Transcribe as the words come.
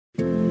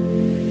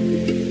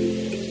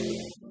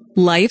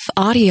Life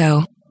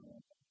Audio.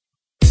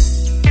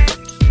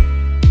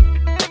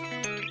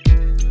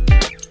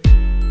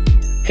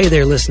 Hey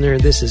there, listener.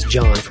 This is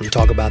John from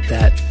Talk About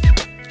That.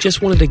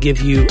 Just wanted to give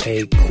you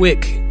a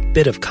quick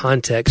bit of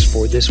context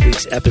for this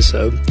week's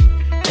episode.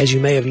 As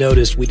you may have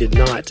noticed, we did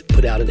not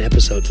put out an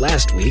episode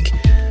last week.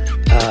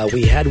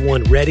 We had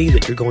one ready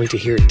that you're going to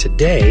hear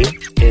today,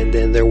 and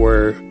then there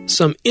were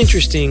some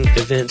interesting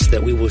events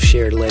that we will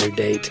share at a later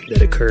date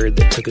that occurred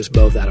that took us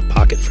both out of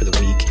pocket for the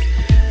week.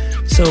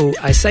 So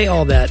I say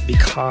all that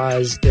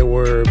because there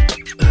were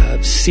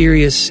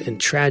serious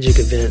and tragic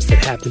events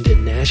that happened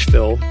in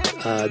Nashville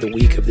the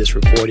week of this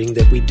recording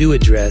that we do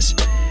address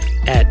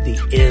at the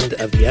end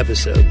of the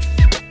episode.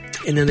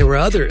 And then there were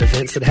other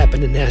events that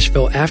happened in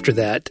Nashville after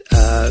that,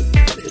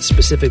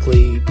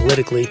 specifically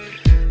politically,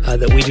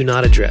 that we do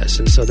not address.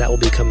 And so that will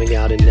be coming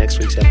out in next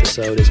week's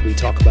episode as we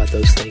talk about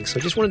those things. So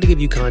I just wanted to give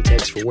you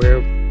context for where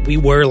we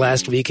were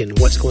last week and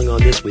what's going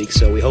on this week.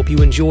 So we hope you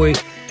enjoy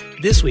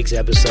this week's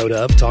episode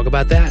of Talk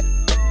About That.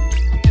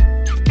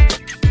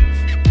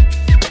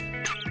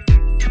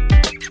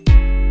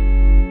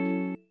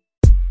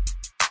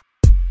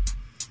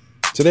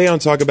 Today on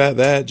Talk About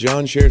That,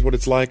 John shares what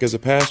it's like as a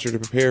pastor to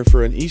prepare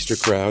for an Easter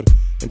crowd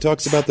and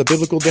talks about the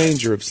biblical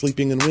danger of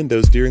sleeping in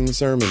windows during the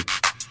sermon.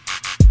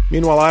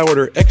 Meanwhile, I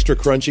order extra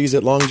crunchies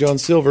at Long John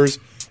Silver's,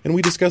 and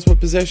we discuss what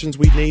possessions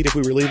we'd need if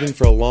we were leaving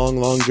for a long,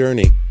 long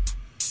journey.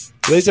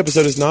 Today's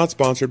episode is not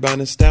sponsored by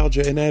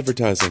nostalgia and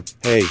advertising.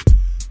 Hey,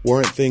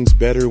 weren't things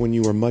better when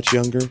you were much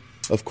younger?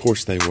 Of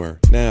course they were.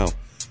 Now,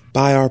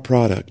 buy our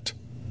product.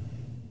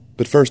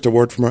 But first, a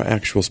word from our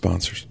actual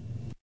sponsors.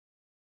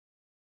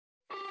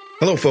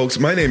 Hello, folks.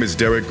 My name is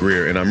Derek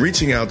Greer, and I'm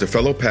reaching out to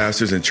fellow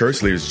pastors and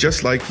church leaders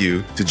just like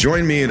you to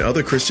join me and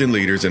other Christian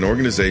leaders and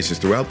organizations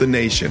throughout the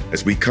nation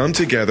as we come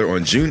together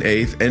on June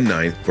 8th and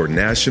 9th for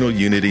National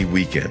Unity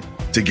Weekend.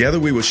 Together,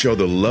 we will show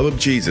the love of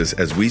Jesus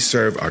as we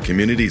serve our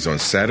communities on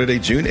Saturday,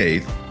 June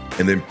 8th,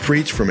 and then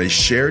preach from a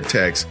shared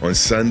text on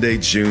Sunday,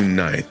 June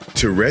 9th.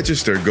 To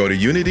register, go to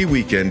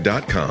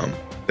unityweekend.com.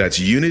 That's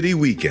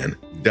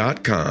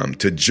unityweekend.com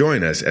to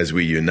join us as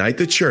we unite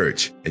the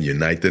church and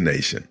unite the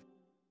nation.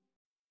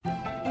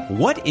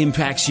 What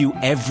impacts you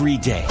every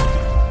day?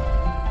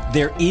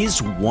 There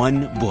is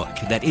one book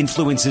that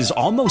influences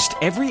almost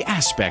every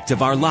aspect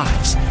of our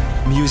lives.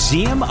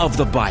 Museum of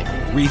the Bible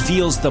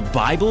reveals the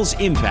Bible's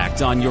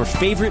impact on your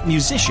favorite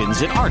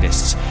musicians and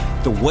artists,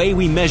 the way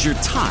we measure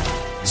time,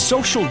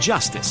 social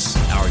justice,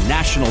 our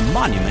national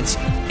monuments,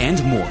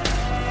 and more.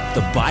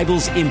 The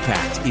Bible's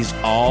impact is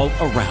all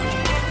around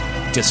you.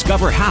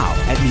 Discover how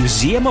at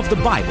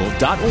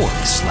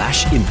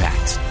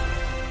museumofthebible.org/impact.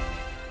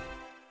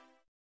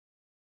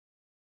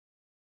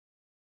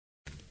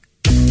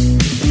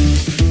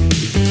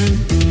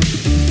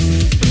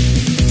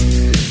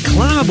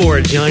 Climb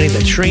aboard, Johnny,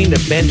 the train to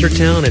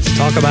Bantertown. Let's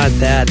talk about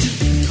that.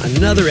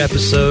 Another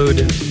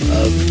episode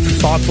of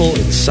thoughtful,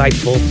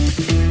 insightful.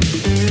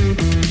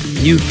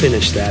 You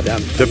finished that.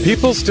 Do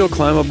people still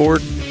climb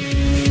aboard?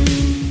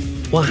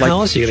 Well,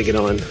 how else are you going to get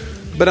on?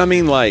 But I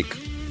mean,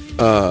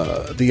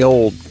 the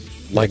old,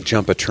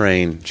 jump a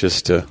train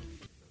just to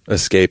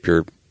escape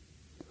your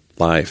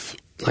life.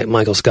 Like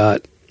Michael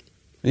Scott.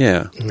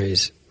 Yeah.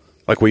 He's,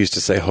 like we used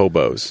to say,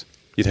 hobos.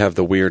 You'd have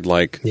the weird,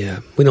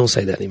 yeah, we don't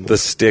say that anymore. The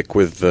stick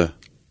with the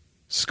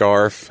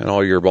scarf and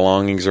all your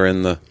belongings are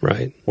in the...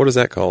 Right. What is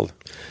that called?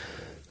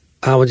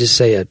 I would just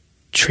say a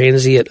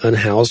transient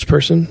unhoused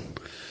person.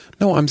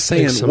 No, I'm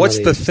saying, what's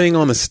the thing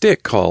on the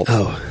stick called?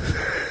 Oh.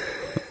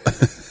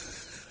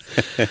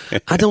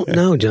 I don't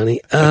know,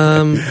 Johnny.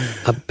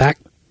 A back...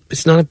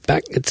 It's not a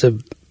back... It's a...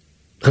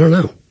 I don't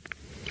know.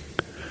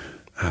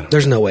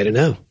 There's no way to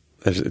know.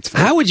 It's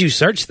How would you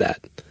search that?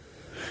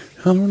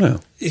 I don't know.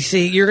 You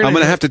see, I'm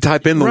going to have to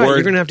type in the word.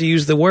 You're going to have to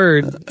use the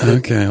word.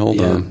 Okay, hold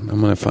on. I'm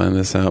going to find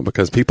this out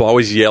because people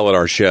always yell at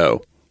our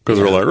show because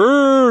we're like,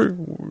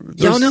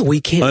 y'all know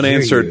we can't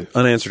hear you.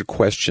 Unanswered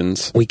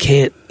questions. We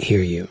can't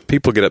hear you.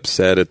 People get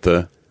upset at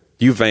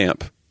you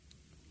vamp.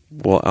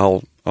 Well,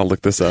 I'll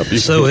look this up.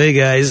 So, hey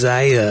guys,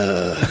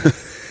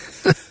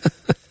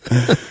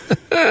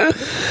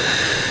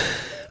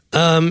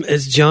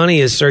 as Johnny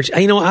is searching,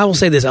 I will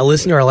say this. I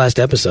listened to our last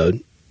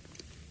episode.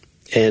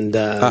 And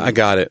I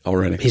got it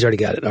already. He's already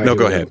got it. All right, no,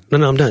 go ahead.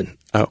 No, I'm done.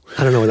 Oh.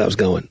 I don't know where that was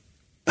going.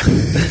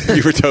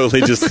 You were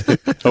totally just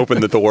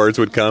hoping that the words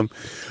would come.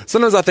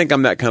 Sometimes I think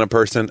I'm that kind of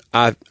person.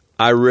 I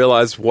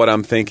realize what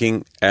I'm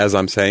thinking as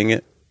I'm saying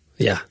it.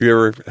 Yeah. You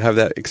ever have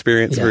that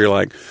experience where you're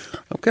like,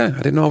 okay, I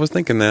didn't know I was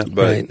thinking that,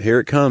 but here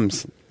it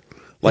comes.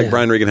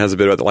 Brian Regan has a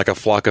bit about it, like a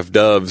flock of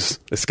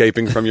doves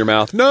escaping from your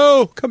mouth.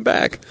 No, come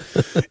back.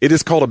 It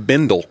is called a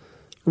bindle.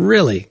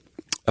 Really?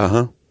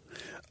 Uh-huh.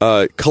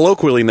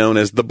 Colloquially known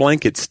as the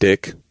blanket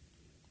stick,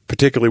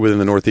 particularly within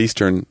the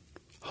northeastern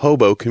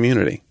hobo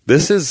community.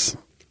 This is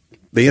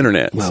the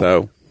internet,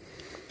 so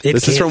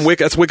this is from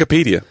that's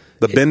Wikipedia.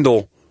 The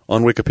bindle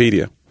on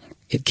Wikipedia.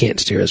 It can't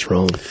steer us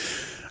wrong.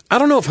 I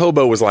don't know if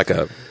hobo was like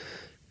a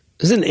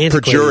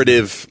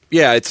pejorative.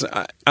 Yeah, it's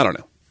I don't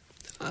know.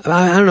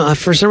 I don't know.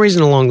 For some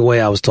reason along the way,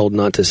 I was told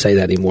not to say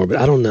that anymore, but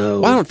I don't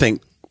know. Well, I don't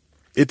think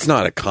it's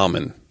not a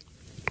common.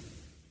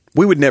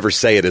 We would never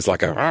say it as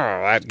like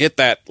I get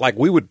that. Like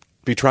we would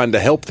be trying to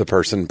help the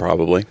person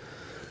probably.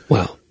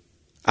 Well,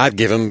 I'd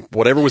give him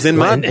whatever was in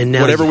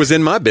was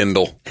in my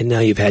bindle. And now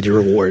you've had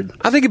your reward.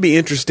 I think it'd be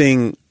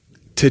interesting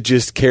to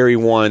just carry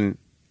one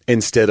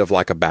instead of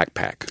like a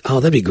backpack. Oh,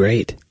 that'd be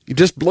great.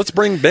 Let's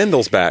bring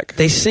bindles back.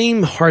 They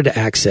seem hard to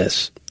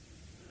access.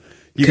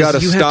 You got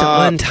to stop. have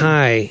to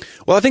untie.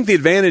 Well, I think the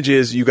advantage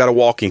is you got a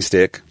walking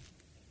stick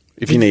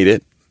if you need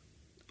it.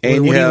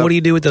 And what do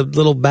you do with the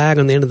little bag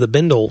on the end of the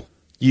bindle?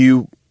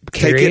 You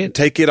Carry it?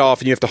 Take it off,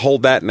 and you have to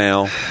hold that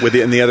now with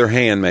it in the other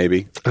hand,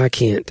 maybe. I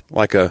can't.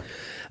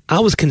 I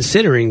was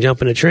considering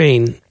jumping a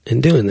train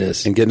and doing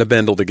this. And getting a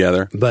bindle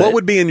together. But what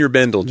would be in your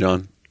bindle,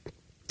 John?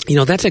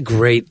 That's a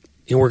great...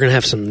 we're going to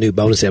have some new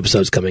bonus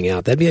episodes coming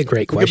out. That'd be a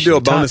great question. We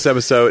could do a bonus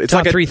episode. It's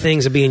top 3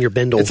 things that be in your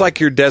bindle. It's like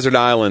your desert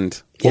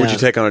island. What would you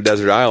take on a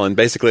desert island?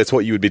 Basically, that's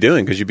what you would be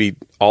doing because you'd be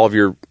all of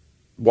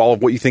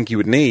what you think you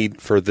would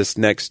need for this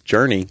next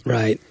journey.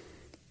 Right.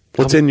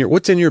 What's in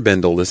your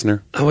bindle,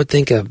 listener? I would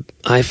think an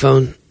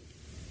iPhone.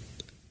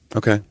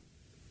 Okay.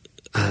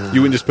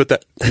 You wouldn't just put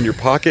that in your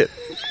pocket?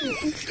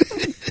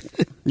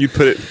 You'd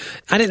put it.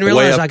 I didn't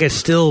realize I could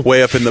still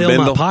way up in the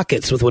bindle? My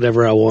pockets with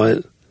whatever I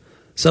want.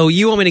 So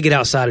you want me to get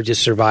outside of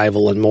just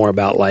survival and more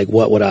about like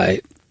what would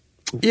I?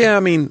 Yeah, I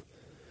mean,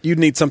 you'd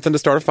need something to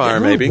start a fire,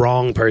 maybe. I'm the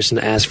wrong person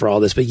to ask for all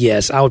this, but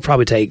yes, I would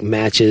probably take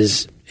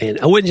matches, and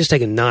I wouldn't just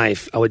take a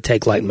knife. I would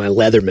take like my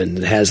Leatherman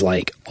that has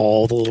like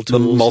all the little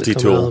tools. The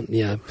multi-tool.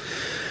 Yeah.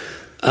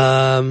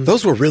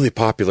 Those were really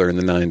popular in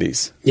the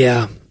 90s.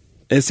 Yeah.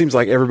 And it seems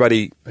like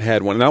everybody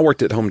had one. And I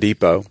worked at Home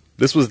Depot.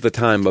 This was the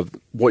time of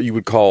what you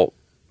would call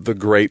the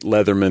great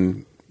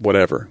Leatherman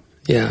whatever.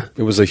 Yeah.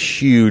 It was a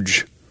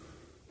huge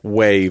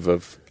wave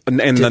of... And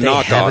Did the they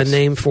knockoffs. have a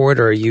name for it,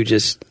 or are you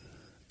just...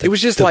 It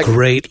was just the like...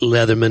 great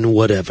Leatherman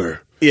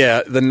whatever.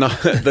 Yeah, the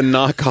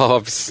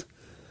knockoffs.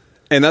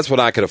 And that's what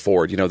I could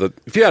afford.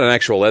 If you had an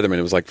actual Leatherman,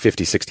 it was like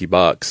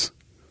 $50-$60.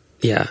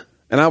 Yeah.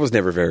 And I was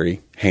never very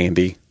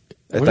handy.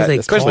 What do they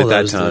especially call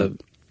at that those? time.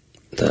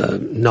 The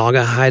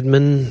Naga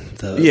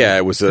Heidman?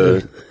 It was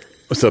a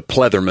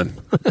pleatherman.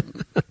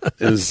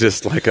 It was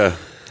just like a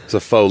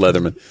faux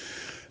Leatherman.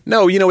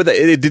 No,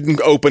 it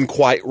didn't open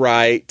quite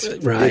right.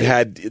 Right.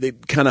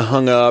 It kind of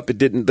hung up.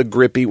 The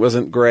grippy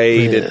wasn't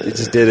great. Yeah. It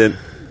just didn't.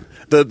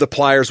 The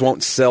pliers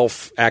won't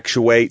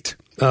self-actuate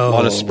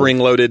on a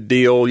spring-loaded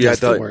deal. That's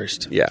the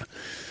worst. Yeah.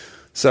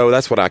 So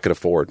that's what I could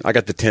afford. I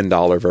got the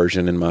 $10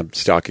 version in my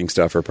stocking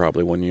stuffer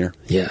probably one year.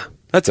 Yeah.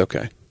 That's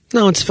okay.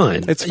 No, it's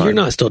fine. It's fine. You're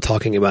not still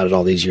talking about it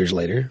all these years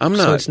later. I'm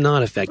not. So it's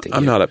not affecting you.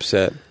 I'm not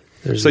upset.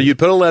 So you'd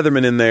put a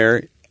Leatherman in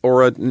there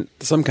or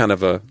some kind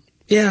of a...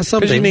 Yeah,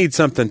 something. Because you need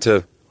something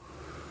to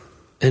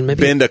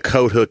bend a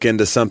coat hook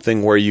into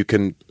something where you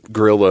can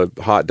grill a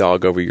hot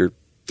dog over your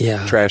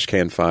trash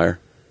can fire.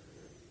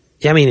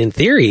 Yeah, I mean, in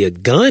theory, a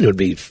gun would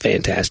be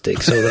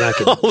fantastic so that I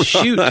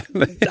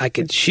could I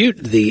could shoot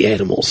the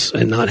animals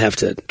and not have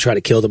to try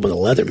to kill them with a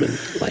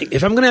Leatherman. Like,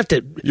 if I'm going to have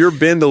to... Your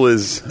bindle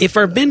is... If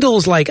our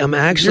bindle's like, I'm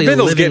actually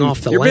living off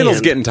the land... Your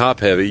bindle's getting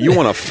top heavy. You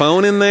want a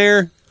phone in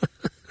there?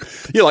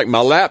 You're like, my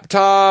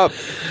laptop?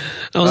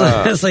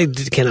 I was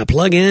like, can I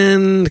plug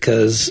in?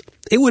 Because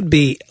it would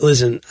be...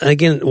 Listen,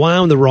 again, why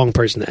I'm the wrong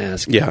person to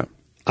ask. Yeah.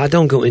 I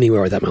don't go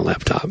anywhere without my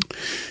laptop.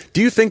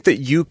 Do you think that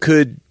you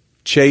could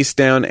chase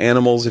down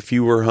animals if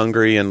you were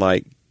hungry and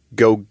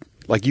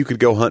you could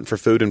go hunt for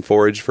food and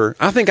forage for?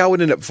 I think I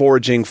would end up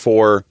foraging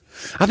for...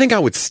 I think I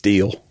would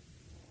steal.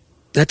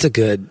 That's a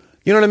good...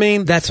 You know what I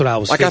mean? That's what I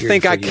was like. I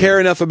think I care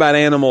enough about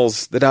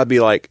animals that I'd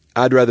be like,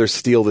 I'd rather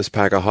steal this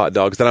pack of hot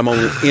dogs that I'm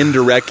only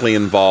indirectly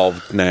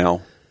involved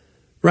now.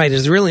 Right.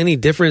 Is there really any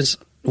difference?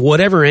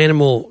 Whatever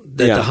animal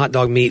that the hot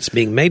dog meat's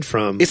being made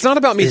from... It's not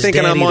about me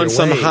thinking I'm on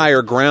some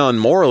higher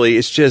ground morally.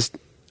 It's just,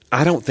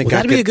 I don't think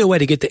that'd be a good way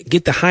to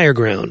get the higher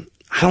ground.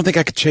 I don't think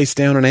I could chase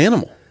down an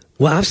animal.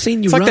 Well, I've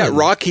seen you It's run. like that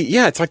Rocky...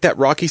 Yeah, it's like that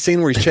Rocky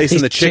scene where he's chasing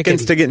the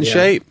chickens to get in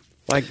shape.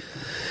 Like...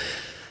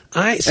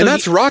 and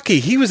that's Rocky.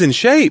 He was in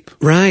shape.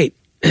 Right.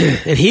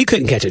 And he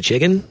couldn't catch a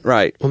chicken.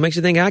 Right. What makes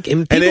you think I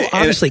can? People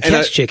obviously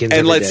catch chickens And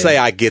every let's day. say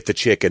I get the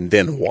chicken,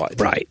 then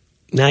what? Right.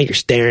 Now you're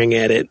staring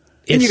at it.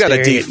 And you got to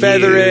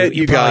defeather it.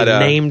 You got to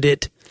named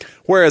it.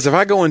 Whereas if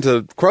I go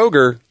into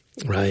Kroger,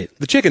 right,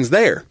 the chicken's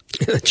there.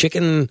 The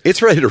chicken,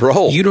 it's ready to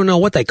roll. You don't know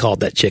what they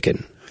called that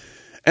chicken.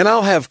 And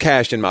I'll have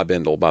cash in my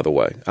bindle, by the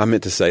way. I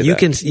meant to say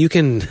that. You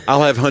can.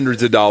 I'll have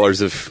hundreds of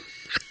dollars of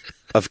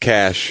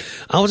cash.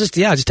 I'll just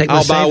take my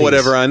I'll savings. buy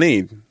whatever I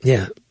need.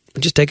 Yeah.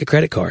 Just take a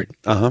credit card.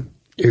 Uh-huh.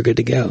 You're good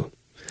to go.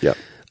 Yep.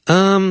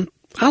 I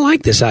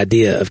like this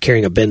idea of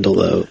carrying a bindle,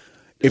 though.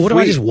 What if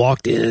I just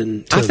walked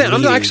in?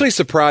 I'm actually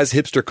surprised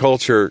hipster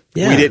culture,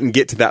 we didn't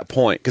get to that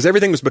point. Because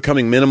everything was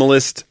becoming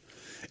minimalist.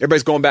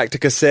 Everybody's going back to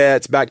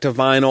cassettes, back to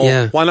vinyl.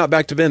 Yeah. Why not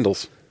back to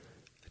bindles?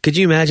 Could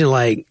you imagine,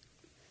 like,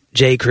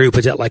 J. Crew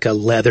puts out, like, a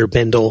leather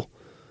bindle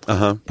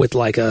with,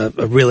 like, a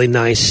really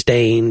nice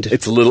stained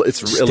It's a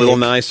little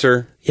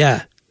nicer.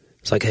 Yeah.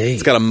 It's like, hey.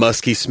 It's got a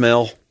musky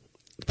smell.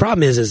 The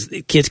problem is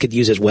kids could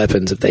use as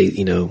weapons if they,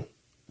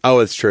 Oh,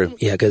 it's true.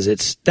 Yeah,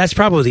 because that's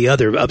probably the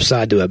other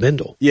upside to a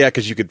bindle. Yeah,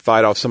 because you could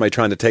fight off somebody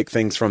trying to take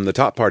things from the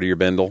top part of your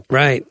bindle,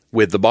 right,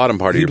 with the bottom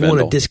part of your bindle.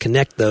 You'd want to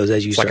disconnect those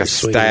as you start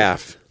swinging. Like a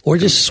staff, or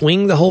just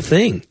swing the whole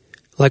thing,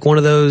 like one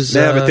of those.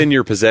 Yeah, but then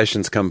your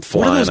possessions come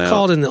flying out. What are those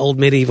called in the old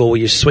medieval where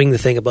you swing the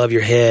thing above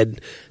your head?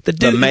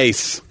 The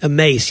mace. A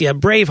mace. Yeah,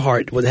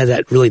 Braveheart had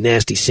that really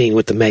nasty scene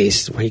with the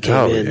mace where he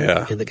came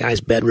in the guy's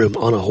bedroom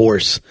on a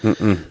horse,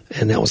 and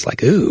that was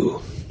like,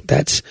 ooh,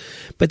 that's.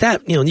 But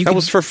that, that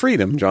was for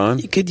freedom, John.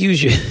 You could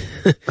use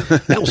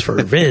that was for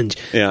revenge.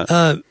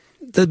 Yeah.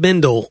 The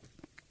bindle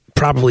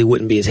probably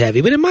wouldn't be as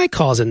heavy, but it might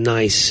cause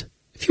if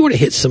you were to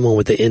hit someone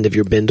with the end of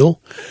your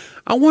bindle.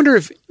 I wonder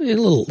if a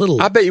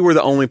little. I bet you we're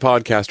the only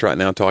podcast right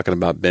now talking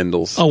about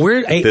bindles. Oh,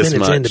 we're 8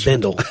 minutes into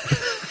bindle.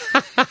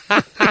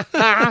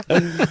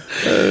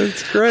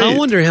 That's great. I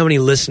wonder how many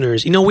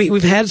listeners.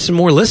 We've had some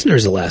more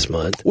listeners the last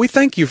month. We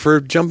thank you for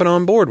jumping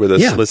on board with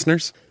us,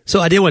 listeners. So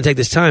I did want to take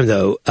this time,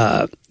 though,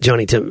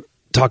 Johnny, to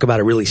talk about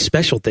a really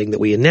special thing that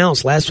we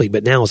announced last week,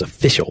 but now is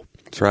official.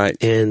 That's right.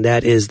 And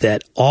that is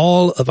that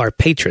all of our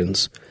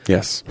patrons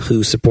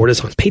who support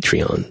us on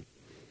Patreon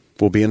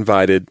will be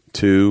invited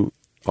to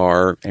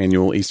our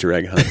annual Easter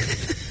egg hunt.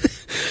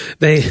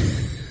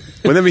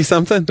 Wouldn't that be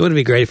something? It would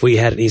be great if we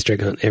had an Easter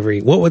egg hunt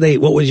what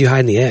would you hide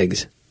in the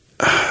eggs?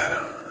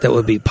 That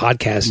would be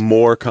podcast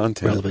more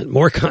content relevant.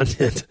 More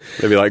content.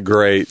 They'd be like,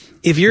 great.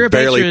 If you're a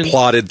barely patron,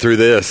 plotted through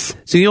this.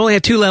 So you only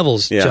have 2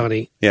 levels,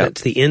 Johnny. Yeah.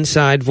 That's the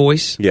inside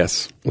voice.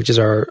 Yes. Which is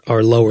our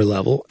lower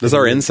level. That's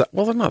our inside.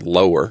 Well, they're not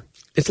lower.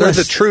 They're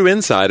the true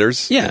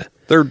insiders. Yeah.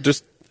 They're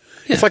just.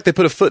 Yeah. It's like they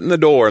put a foot in the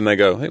door and they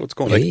go, "Hey, what's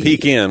going on?" They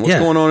peek in. What's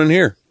going on in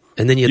here?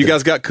 And then you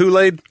guys got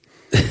Kool-Aid?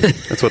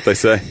 That's what they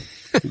say.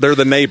 They're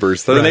the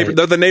neighbors. They're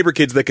the neighbor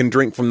kids that can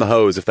drink from the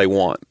hose if they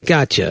want.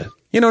 Gotcha.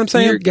 You know what I'm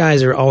saying? Your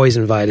guys are always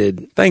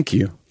invited. Thank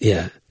you.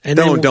 Yeah. And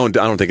I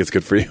don't think it's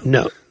good for you.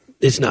 No,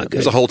 it's not good.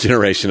 There's a whole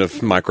generation of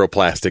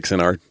microplastics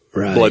in our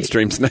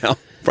bloodstreams now,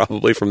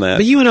 probably from that.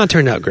 But you and I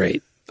turned out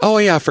great. Oh,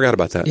 yeah, I forgot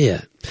about that. Yeah.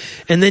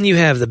 And then you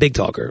have the Big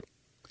Talker.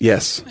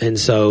 Yes. And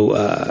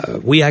so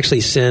we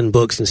actually send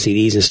books and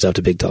CDs and stuff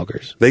to Big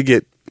Talkers. They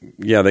get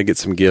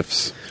some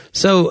gifts.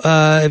 So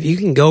if you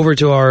can go over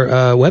to our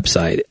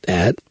website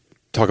at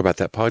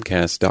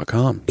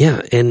talkaboutthatpodcast.com.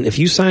 Yeah, and if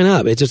you sign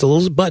up, it's just a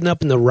little button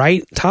up in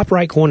the top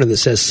right corner that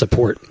says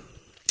support.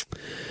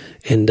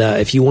 And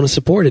if you want to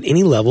support at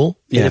any level,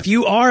 and if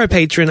you are a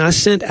patron, I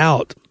sent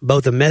out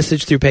both a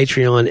message through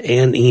Patreon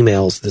and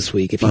emails this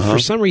week. If you for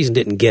some reason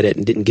didn't get it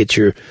and didn't get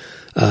your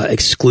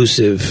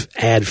exclusive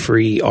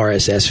ad-free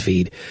RSS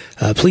feed,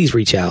 please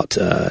reach out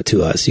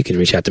to us. You can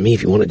reach out to me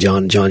if you want at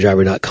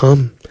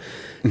johndriver.com.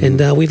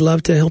 And we'd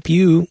love to help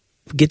you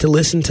get to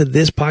listen to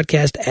this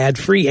podcast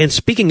ad-free. And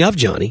speaking of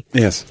Johnny.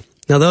 Yes.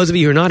 Now, those of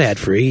you who are not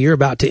ad-free, you're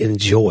about to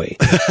enjoy.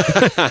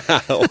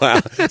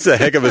 Wow. It's a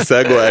heck of a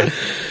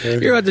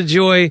segue. You're about to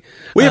enjoy.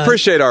 We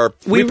appreciate our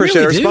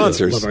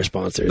sponsors. Love our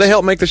sponsors. They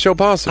help make the show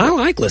possible. I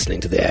like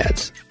listening to the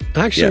ads.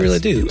 I actually really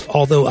do.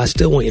 Although I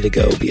still want you to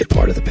go be a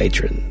part of the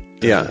patron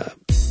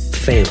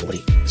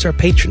family. It's our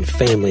patron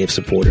family of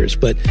supporters.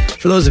 But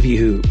for those of you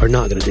who are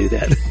not going to do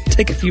that,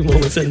 take a few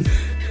moments and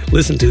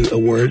listen to a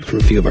word from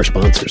a few of our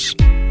sponsors.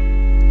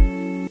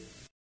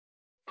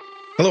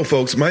 Hello,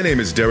 folks. My name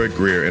is Derek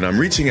Greer, and I'm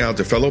reaching out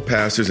to fellow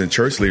pastors and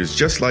church leaders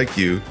just like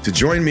you to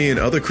join me and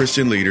other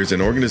Christian leaders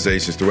and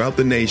organizations throughout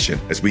the nation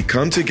as we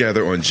come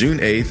together on June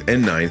 8th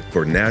and 9th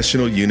for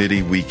National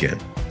Unity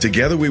Weekend.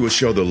 Together, we will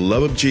show the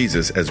love of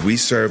Jesus as we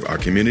serve our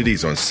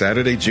communities on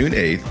Saturday, June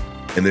 8th,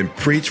 and then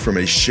preach from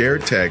a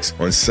shared text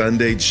on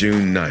Sunday,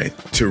 June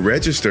 9th. To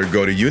register,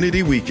 go to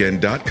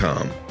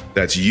unityweekend.com.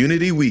 That's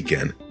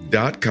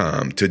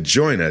unityweekend.com to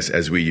join us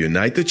as we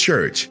unite the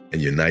church and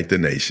unite the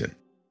nation.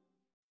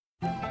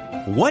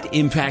 What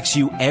impacts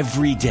you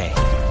every day?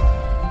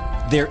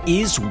 There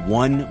is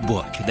one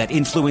book that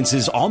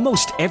influences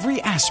almost every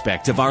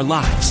aspect of our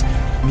lives.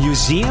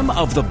 Museum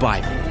of the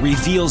Bible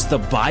reveals the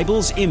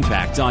Bible's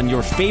impact on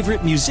your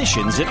favorite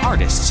musicians and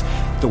artists,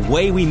 the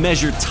way we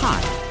measure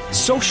time,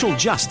 social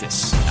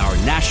justice, our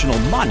national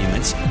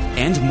monuments,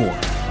 and more.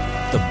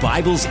 The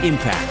Bible's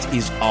impact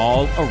is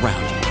all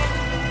around you.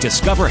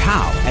 Discover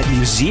how at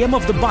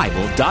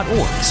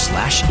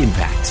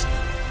museumofthebible.org/impact.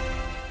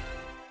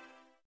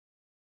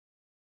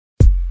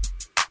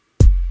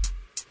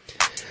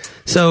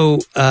 So,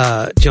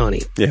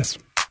 Johnny. Yes.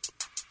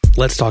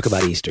 Let's talk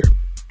about Easter.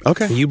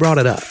 Okay. You brought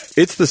it up.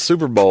 It's the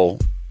Super Bowl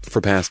for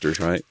pastors,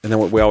 right? Isn't that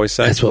what we always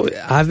say? That's what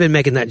I've been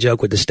making that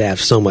joke with the staff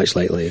so much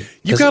lately.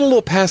 You got a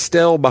little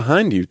pastel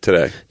behind you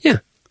today. Yeah.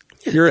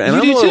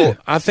 You do too.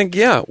 I think,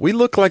 we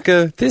look like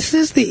a... This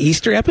is the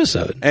Easter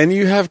episode. And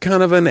you have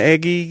kind of an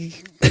eggy...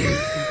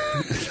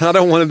 I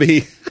don't want to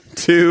be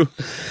too...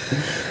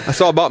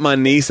 So I bought my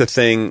niece a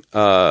thing. It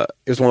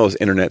was one of those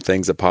internet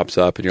things that pops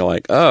up, and you're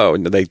like, oh,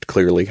 and they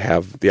clearly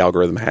have... The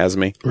algorithm has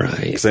me.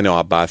 Right. Because they know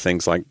I buy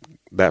things like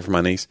that for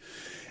my niece.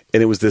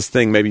 And it was this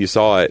thing, maybe you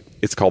saw it.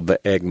 It's called the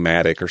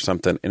Eggmatic or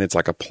something, and it's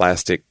like a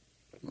plastic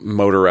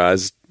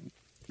motorized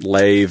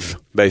lathe,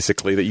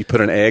 basically, that you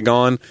put an egg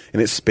on,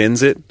 and it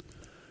spins it,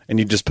 and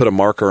you just put a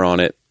marker on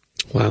it,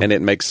 and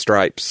it makes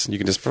stripes. You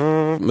can just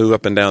move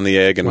up and down the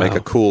egg and make a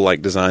cool,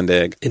 like, designed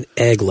egg. An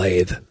egg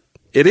lathe.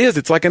 It is.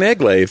 It's like an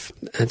egg lathe.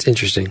 That's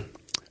interesting.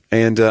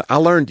 And I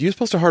learned you're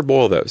supposed to hard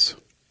boil those.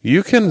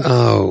 You can.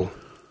 Oh.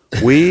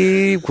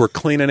 We were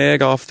cleaning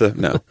egg off the.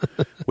 No,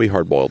 we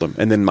hard boiled them,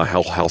 and then my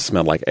whole house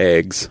smelled like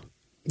eggs.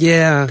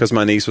 Yeah, because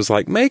my niece was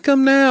like, "Make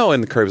them now,"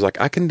 and Curry was like,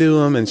 "I can do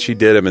them," and she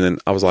did them, and then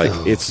I was like,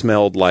 "It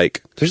smelled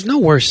like." There's no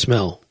worse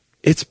smell.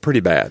 It's pretty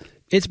bad.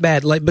 It's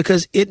bad, like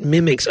because it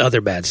mimics other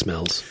bad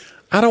smells.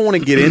 I don't want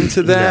to get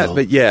into that,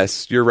 but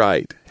yes, you're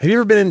right. Have you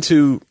ever been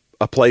into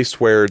a place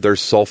where there's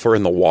sulfur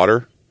in the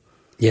water?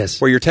 Yes.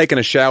 Where you're taking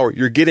a shower,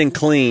 you're getting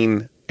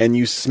clean, and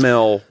you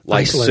smell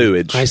like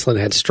sewage. Iceland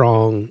had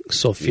strong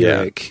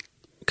sulfuric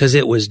because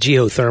it was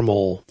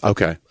geothermal.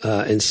 Okay.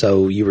 And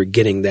so you were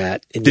getting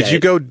that. Did you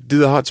go do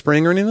the hot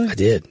spring or anything? I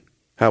did.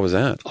 How was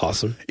that?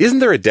 Awesome. Isn't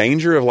there a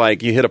danger of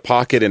like you hit a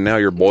pocket and now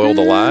you're boiled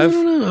alive? I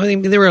don't know. I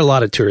mean, there were a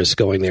lot of tourists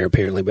going there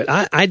apparently, but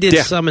I did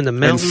some in the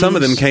mountains. And some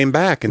of them came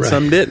back and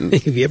some didn't.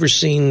 Have you ever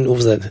seen, what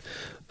was that,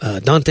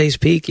 Dante's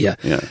Peak? Yeah.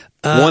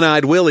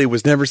 One-Eyed Willie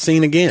was never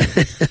seen again.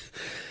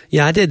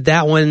 Yeah, I did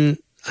that one.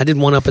 I did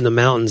one up in the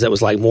mountains that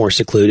was like more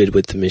secluded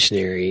with the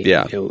missionary.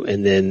 Yeah. You know,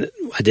 and then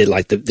I did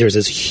like there's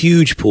this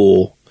huge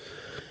pool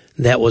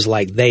that was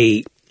like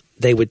they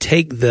would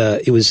take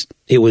the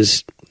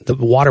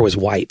water was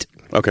white.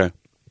 Okay.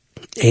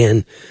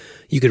 And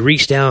you could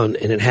reach down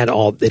and it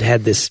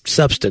had this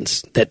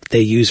substance that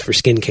they use for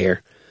skincare.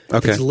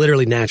 Okay. It's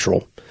literally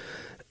natural.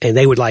 And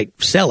they would like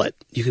sell it.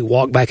 You could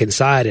walk back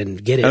inside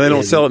and get it. And they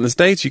don't sell it in the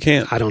States? You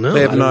can't? I don't know.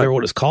 I don't remember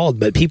what it's called,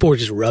 but people were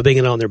just rubbing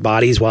it on their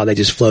bodies while they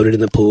just floated in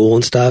the pool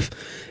and stuff.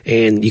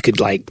 And you could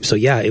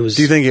it was.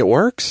 Do you think it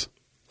works?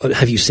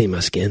 Have you seen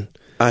my skin?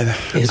 I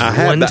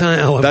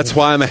have. That's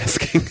why I'm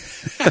asking.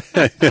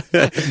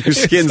 Your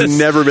skin's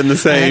never been the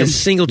same. I had a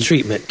single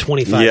treatment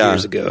 25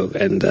 years ago.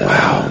 And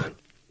wow.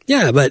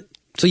 Yeah, but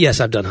so yes,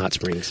 I've done hot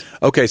springs.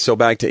 Okay, so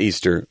back to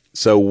Easter.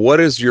 So what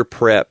is your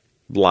prep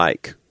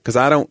like? Because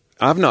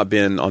I've not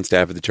been on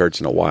staff at the church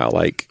in a while.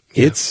 Like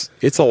it's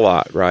a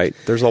lot, right?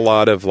 There's a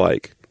lot of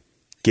like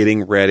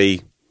getting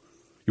ready.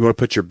 You want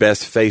to put your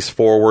best face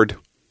forward.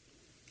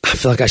 I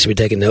feel like I should be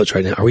taking notes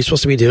right now. Are we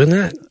supposed to be doing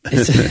that?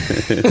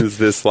 Is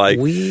this like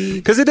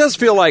because it does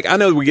feel like I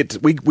know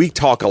we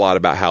talk a lot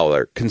about how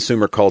our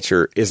consumer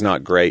culture is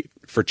not great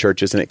for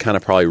churches, and it kind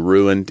of probably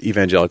ruined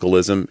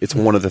evangelicalism. It's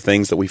one of the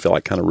things that we feel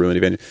like kind of ruined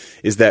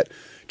evangelicalism is that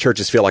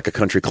churches feel like a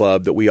country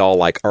club that we all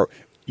like are.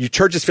 You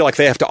churches feel like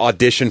they have to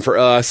audition for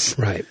us,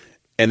 right?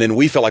 And then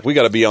we feel like we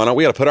got to be on it.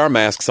 We got to put our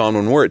masks on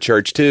when we're at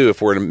church too,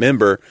 if we're a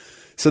member.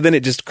 So then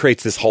it just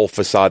creates this whole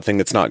facade thing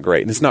that's not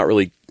great, and it's not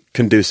really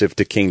conducive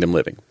to kingdom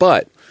living.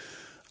 But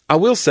I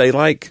will say,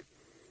 like,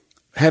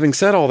 having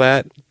said all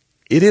that,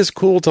 it is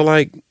cool to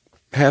like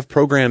have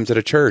programs at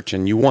a church,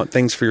 and you want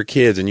things for your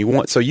kids,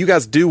 and so you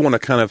guys do want to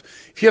kind of,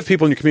 if you have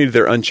people in your community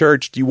that are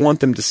unchurched, you want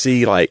them to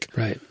see like,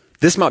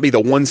 this might be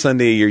the one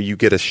Sunday a year you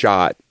get a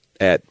shot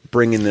at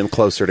bringing them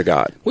closer to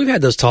God. We've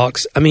had those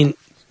talks. I mean,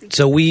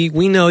 so we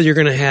know you're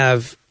going to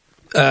have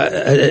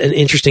an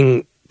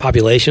interesting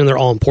population. They're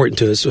all important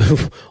to us.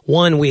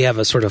 One, we have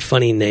a sort of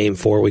funny name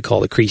for, we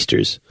call the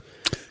Chreasters.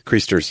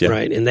 Chreasters, yeah.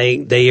 Right, and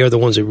they are the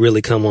ones who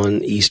really come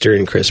on Easter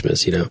and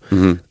Christmas, you know.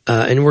 Mm-hmm.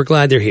 And we're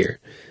glad they're here.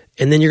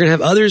 And then you're going to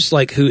have others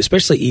like who,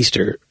 especially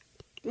Easter,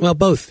 well,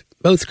 both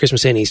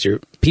Christmas and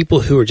Easter,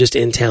 people who are just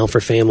in town for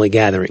family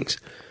gatherings.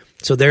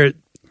 So they're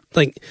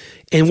like,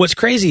 and what's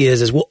crazy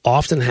is we'll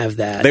often have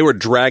that. They were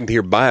dragged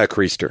here by a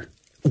Chreaster.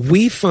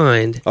 We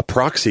find a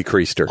proxy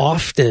Chreaster.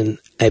 Often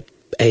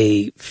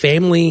a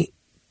family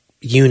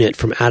unit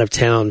from out of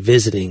town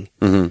visiting.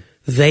 Mm-hmm.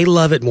 They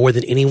love it more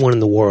than anyone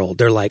in the world.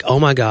 They're like, oh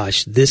my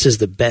gosh, this is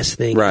the best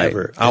thing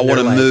ever. I want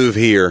to move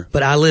here.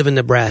 But I live in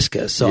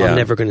Nebraska, so I'm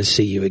never going to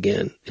see you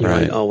again. And you're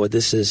like, oh, well,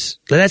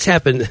 that's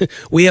happened.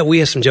 We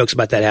have some jokes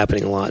about that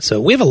happening a lot. So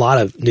we have a lot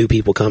of new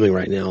people coming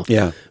right now.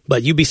 Yeah.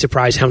 But you'd be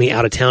surprised how many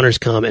out-of-towners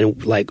come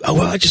and like, oh,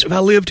 well, I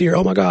lived here.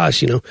 Oh my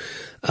gosh, you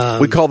know.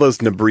 We call those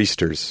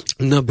Nebreasters.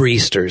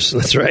 Nebreasters,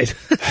 that's right.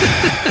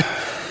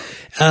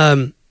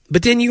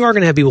 But then you are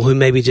going to have people who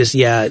maybe just,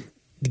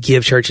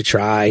 give church a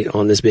try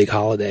on this big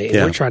holiday,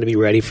 and we're trying to be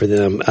ready for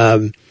them.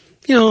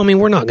 You know, I mean,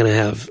 we're not going to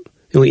have,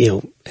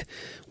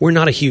 we're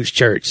not a huge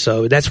church,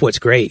 so that's what's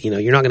great. You know,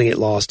 you're not going to get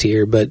lost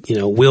here, but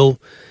we'll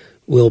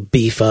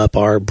beef up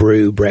our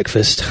brew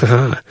breakfast.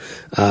 That's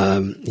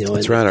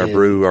right,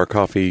 our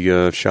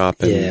coffee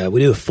shop. And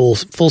we do a full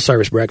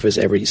service breakfast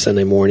every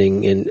Sunday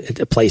morning, and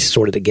a place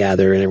sort of to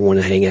gather and everyone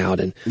to hang out.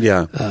 And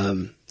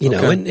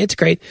and it's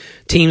great.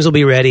 Teams will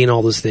be ready and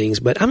all those things.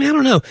 But I mean, I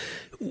don't know.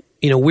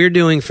 We're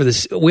doing for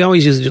this. We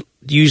always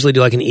usually do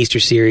like an Easter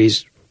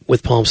series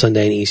with Palm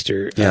Sunday and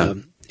Easter. Yeah.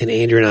 And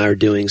Andrew and I are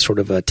doing sort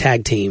of a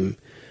tag team,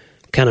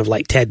 kind of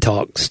like TED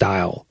Talk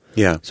style.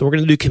 Yeah. So we're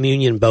going to do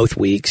communion both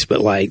weeks, but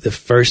like the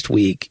first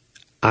week,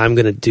 I'm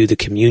going to do the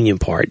communion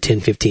part, 10,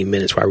 15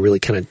 minutes, where I really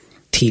kind of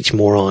teach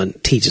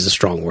is a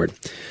strong word.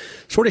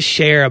 sort of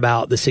share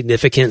about the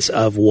significance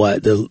of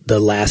what the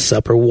Last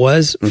Supper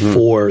was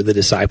for the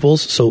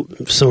disciples. So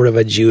sort of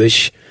a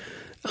Jewish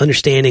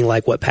understanding,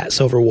 like what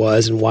Passover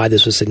was and why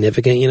this was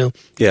significant,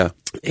 Yeah.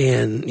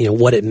 and,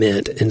 what it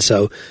meant. And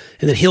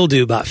then he'll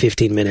do about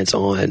 15 minutes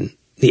on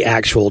the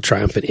actual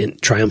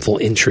triumphal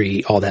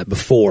entry, all that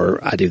before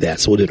I do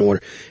that. So we'll do it in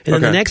order. And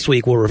then the next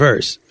week we'll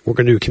reverse. We're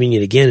going to do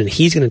communion again, and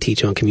he's going to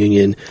teach on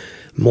communion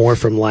more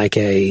from like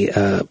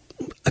a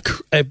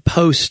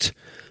post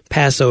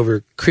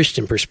Passover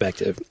Christian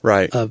perspective,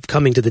 right? Of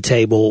coming to the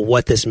table,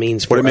 what this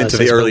means for what it meant us to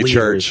the as early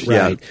believers, church,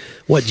 right?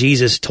 What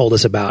Jesus told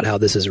us about how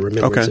this is a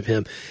remembrance of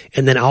Him,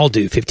 and then I'll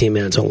do 15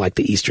 minutes on like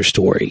the Easter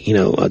story,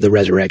 the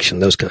resurrection,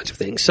 those kinds of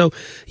things. So,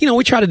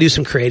 we try to do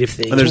some creative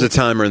things. And there's a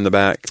timer in the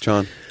back,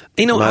 John.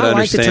 I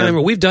like the timer.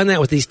 We've done that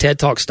with these TED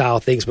Talk style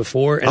things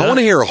before. And I want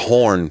to hear a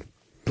horn.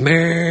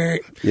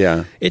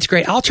 Yeah, it's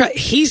great. I'll try.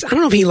 I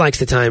don't know if he likes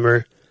the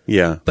timer.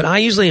 Yeah, but I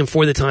usually am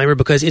for the timer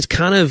because it's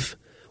kind of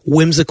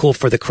whimsical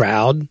for the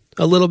crowd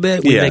a little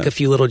bit. We make a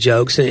few little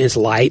jokes and it's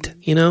light,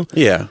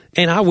 Yeah.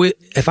 And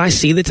if I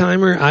see the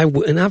timer,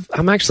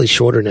 I'm actually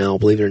shorter now,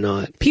 believe it or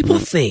not. People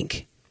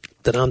think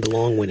that I'm the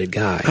long-winded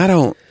guy. I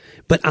don't.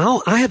 But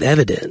I have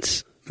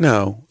evidence.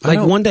 No. Like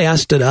one day I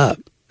stood up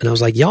and I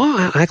was like, y'all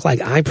act like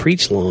I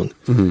preach long.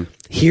 Mm-hmm.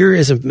 Here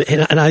is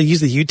and I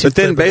use the YouTube. But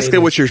then basically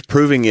what you're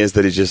proving is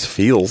that it just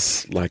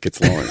feels like it's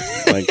long.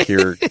 Like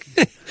you're.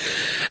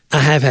 I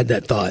have had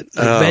that thought.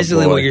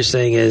 Basically what you're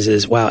saying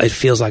is, wow, it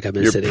feels like I've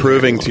been sitting here. You're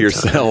proving to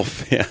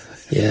yourself. Time.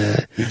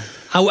 Yeah.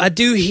 I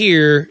do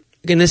hear,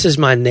 again, this is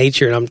my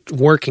nature and I'm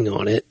working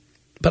on it,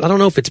 but I don't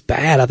know if it's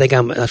bad. I think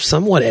I'm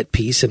somewhat at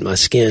peace in my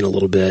skin a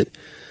little bit.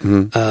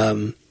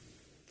 Mm-hmm.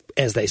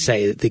 As they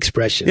say, the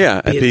expression.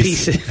 Yeah,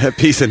 at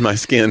peace in my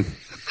skin.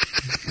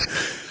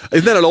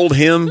 Isn't that an old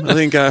hymn? I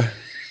think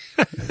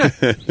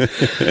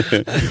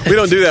we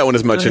don't do that one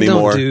as much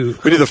anymore. We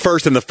do the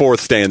first and the fourth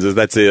stanzas.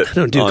 That's it. I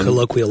don't do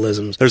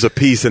colloquialisms. There's a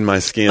peace in my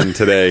skin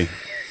today.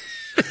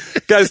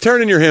 Guys,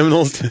 turn in your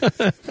hymnals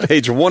to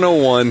page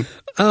 101.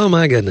 Oh,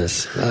 my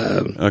goodness.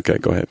 Okay,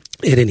 go ahead.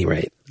 At any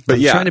rate.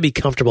 I'm trying to be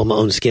comfortable in my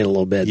own skin a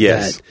little bit.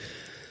 Yes. That,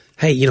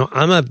 hey,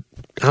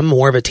 I'm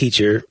more of a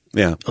teacher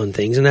on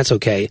things, and that's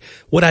okay.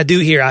 What I do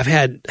here,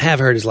 have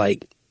heard is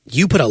like,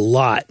 you put a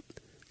lot.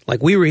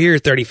 Like we were here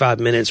 35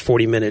 minutes,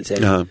 40 minutes,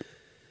 and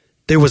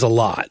there was a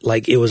lot.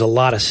 Like it was a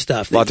lot of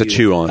stuff. A lot to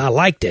chew on. I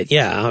liked it.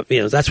 Yeah.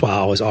 That's why I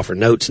always offer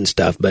notes and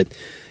stuff, but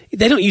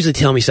they don't usually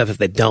tell me stuff if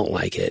they don't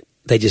like it.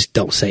 They just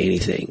don't say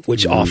anything,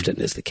 which often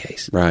is the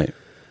case. Right.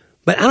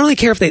 But I don't really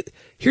care if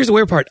here's the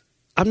weird part.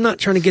 I'm not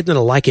trying to get them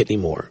to like it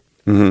anymore.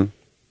 Mm-hmm.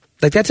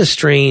 Like that's a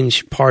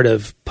strange part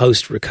of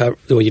post-recovery.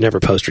 Well, you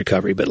never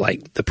post-recovery, but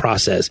like the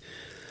process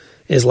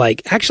is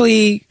like,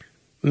 actually,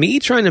 me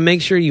trying to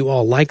make sure you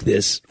all like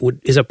this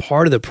is a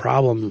part of the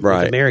problem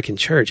with American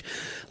church.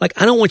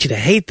 Like, I don't want you to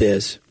hate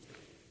this,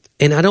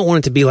 and I don't want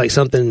it to be like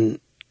something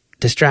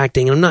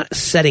distracting. I'm not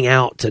setting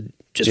out to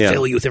just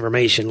fill you with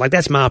information. Like,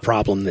 that's my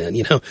problem then,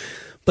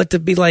 But to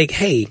be like,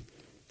 hey,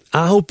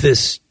 I hope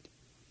that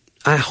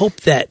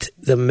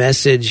the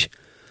message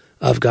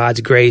of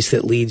God's grace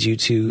that leads you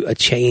to a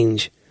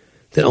change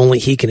that only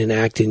He can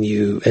enact in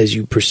you as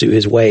you pursue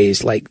His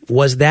ways. Like,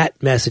 was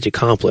that message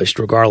accomplished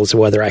regardless of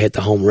whether I hit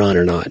the home run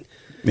or not?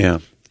 Yeah.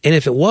 And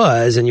if it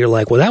was, and you're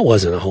like, well, that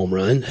wasn't a home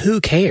run,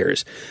 who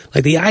cares?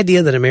 Like the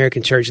idea that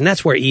American church, and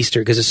that's where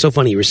Easter, because it's so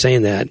funny you were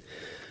saying that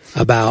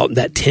about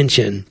that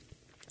tension.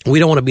 We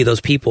don't want to be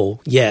those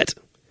people yet.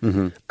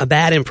 Mm-hmm. A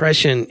bad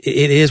impression,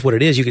 it is what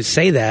it is. You could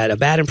say that. A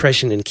bad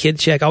impression in kid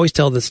check. I always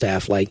tell the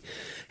staff, like,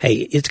 hey,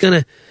 it's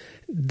going to,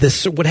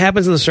 what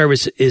happens in the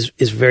service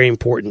is very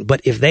important. But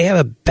if they have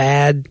a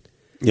bad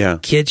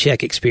kid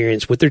check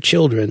experience with their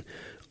children,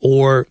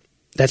 or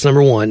that's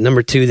number one.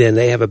 Number two, then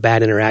they have a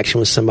bad interaction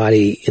with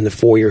somebody in the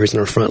foyer who's in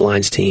our front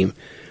lines team,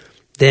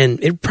 then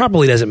it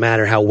probably doesn't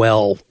matter how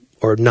well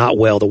or not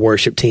well the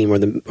worship team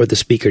or the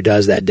speaker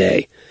does that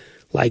day.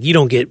 Like you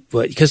don't get,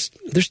 because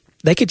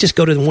they could just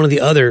go to one of the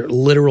other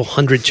literal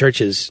 100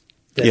 churches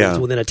that's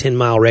within a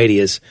 10-mile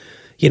radius,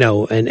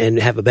 and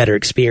have a better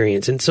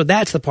experience. And so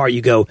that's the part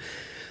you go,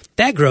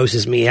 that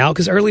grosses me out,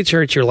 because early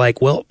church, you're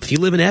like, well, if you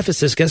live in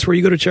Ephesus, guess where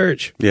you go to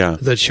church? Yeah.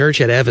 The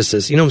church at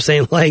Ephesus. You know what I'm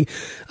saying? Like,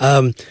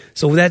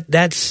 so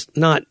that's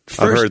not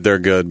first. I've heard they're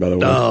good, by the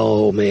way.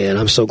 Oh, man.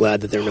 I'm so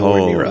glad that they're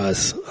nowhere near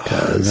us.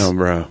 No,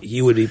 bro.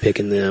 You would be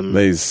picking them.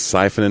 They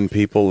siphoning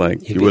people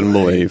like you wouldn't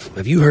believe.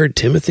 Have you heard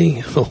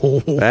Timothy?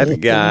 That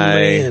guy.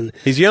 Man.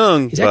 He's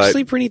young. He's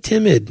actually pretty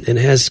timid and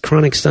has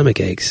chronic stomach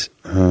aches.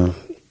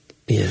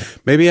 Yeah.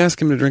 Maybe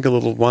ask him to drink a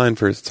little wine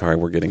first. Sorry,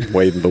 we're getting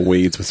way in the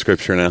weeds with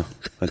Scripture now.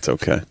 That's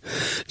okay.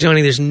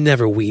 Johnny, there's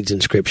never weeds in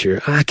Scripture.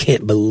 I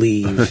can't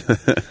believe.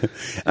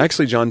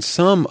 Actually, John,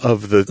 some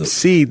of the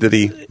seed that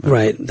he...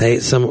 Right.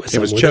 Some it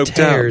was choked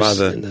out by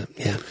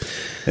yeah.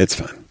 It's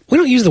fine. We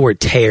don't use the word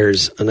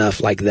tares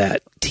enough like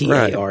that.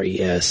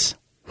 T-A-R-E-S.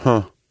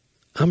 Huh.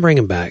 I'm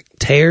bringing back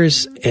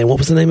tares. And what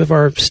was the name of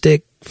our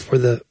stick for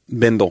the...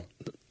 Bindle.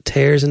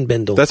 tears and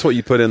bindle. That's what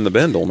you put in the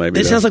bindle, maybe.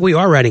 It sounds like we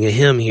are writing a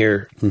hymn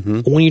here.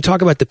 Mm-hmm. When you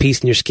talk about the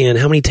peace in your skin,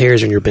 how many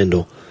tears are in your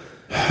bindle?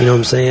 You know what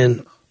I'm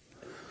saying?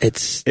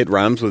 It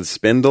rhymes with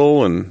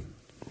spindle and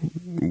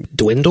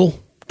dwindle.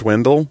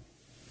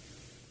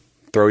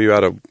 Throw you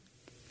out of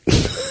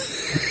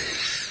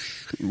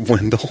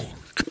Wendell.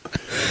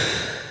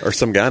 Or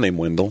some guy named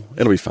Wendell.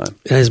 It'll be fine.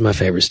 That is my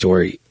favorite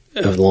story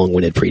of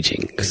long-winded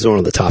preaching, because we're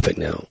on the topic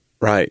now.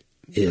 Right.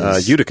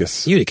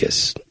 Eutychus.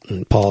 Eutychus.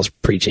 And Paul's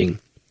preaching,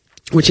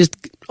 which is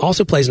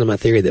also plays into my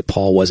theory that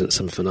Paul wasn't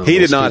some phenomenal He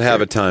did not speaker.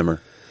 have a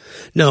timer.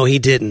 No, he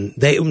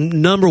didn't.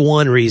 Number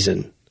one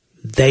reason,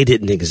 they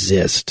didn't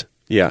exist.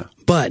 Yeah.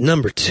 But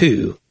number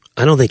two,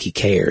 I don't think he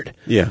cared.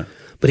 Yeah.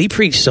 But he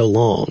preached so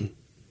long.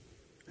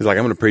 He's like,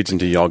 I'm going to preach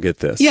until y'all get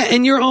this. Yeah,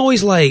 and you're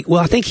always like,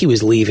 well, I think he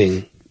was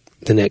leaving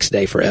the next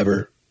day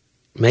forever.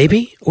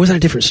 Maybe? Or was that a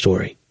different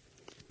story?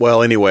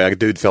 Well, anyway, a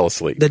dude fell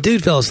asleep. The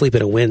dude fell asleep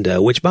at a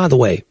window, which, by the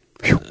way,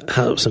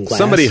 some glass.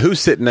 Somebody who's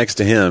sitting next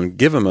to him,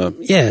 give him a...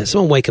 Yeah,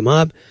 someone wake him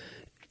up,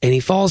 and he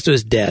falls to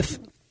his death,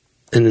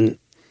 and then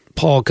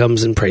Paul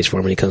comes and prays for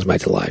him, and he comes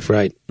back to life,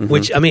 right? Mm-hmm.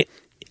 Which, I mean,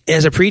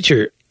 as a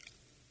preacher,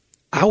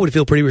 I would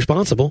feel pretty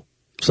responsible.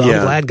 So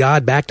I'm glad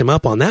God backed him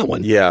up on that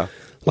one. Yeah.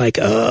 Like,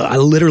 I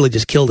literally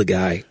just killed a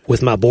guy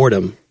with my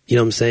boredom. You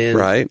know what I'm saying?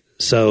 Right.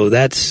 So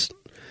that's...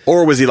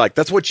 Or was he like,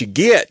 that's what you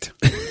get.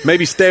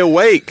 Maybe stay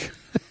awake.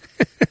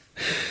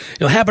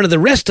 It'll happen to the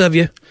rest of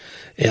you.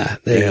 Yeah.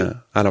 Yeah.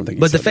 I don't think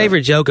But the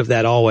favorite joke of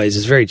that always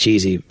is very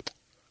cheesy.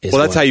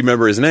 Well, that's how you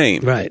remember his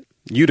name. Right.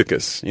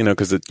 Eutychus.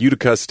 Because it's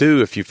Eutychus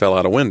too if you fell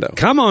out a window.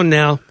 Come on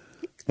now.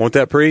 Won't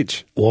that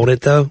preach? Won't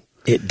it, though?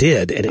 It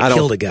did, and it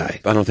killed a guy.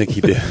 I don't think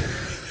he did.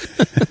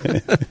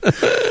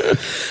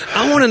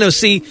 I want to know,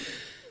 see,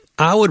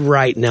 I would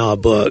write now a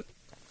book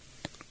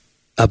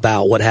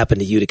about what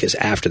happened to Eutychus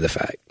after the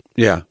fact.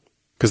 Yeah,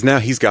 because now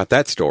he's got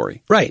that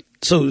story. Right.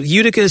 So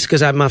Eutychus,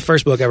 because my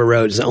first book I ever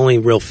wrote is the only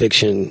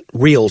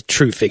real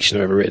true fiction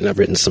I've ever written. I've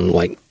written some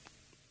like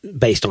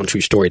based on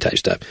true story type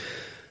stuff,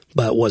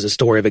 but was a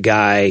story of a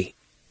guy,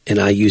 and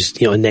I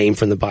used a name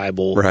from the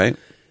Bible. Right.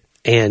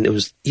 And it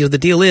was the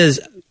deal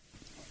is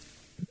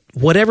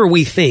whatever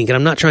we think, and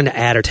I'm not trying to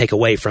add or take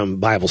away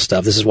from Bible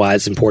stuff. This is why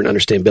it's important to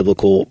understand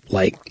biblical,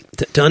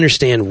 to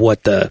understand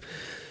what the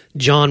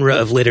genre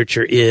of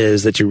literature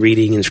is that you're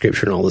reading in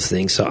Scripture and all those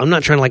things. So I'm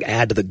not trying to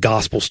add to the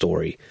gospel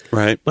story.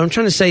 Right. What I'm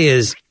trying to say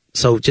is,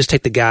 so just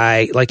take the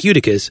guy like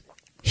Eutychus.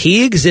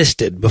 He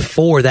existed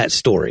before that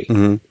story,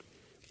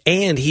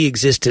 and he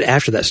existed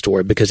after that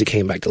story because he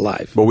came back to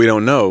life. But we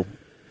don't know.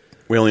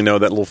 We only know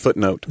that little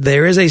footnote.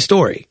 There is a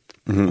story.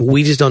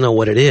 We just don't know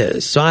what it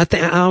is. So I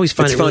always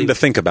find it's fun to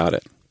think about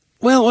it.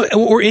 Well,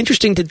 or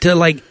interesting to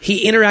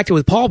he interacted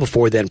with Paul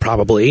before then,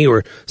 probably,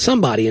 or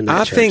somebody in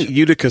that church. I think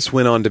Eutychus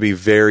went on to be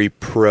very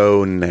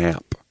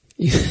pro-nap.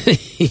 You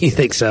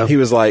think so? He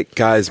was like,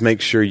 guys,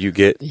 make sure you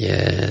get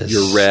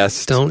your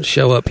rest. Don't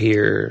show up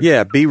here.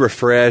 Yeah, be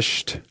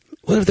refreshed.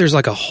 What if there's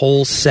a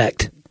whole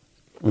sect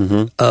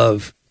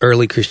of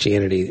early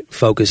Christianity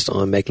focused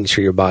on making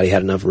sure your body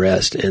had enough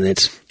rest, and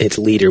its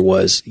leader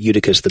was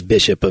Eutychus, the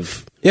bishop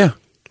of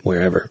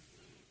wherever.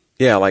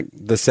 Yeah, like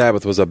the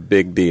Sabbath was a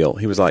big deal.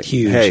 He was like,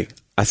 huge. Hey,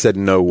 I said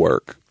no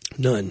work.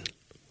 None.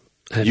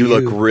 You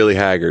look really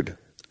haggard.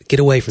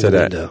 Get away from today.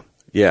 the window.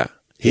 Yeah.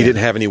 He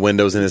didn't have any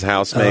windows in his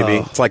house,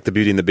 maybe. It's like the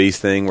Beauty and the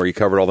Beast thing where he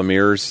covered all the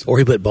mirrors. Or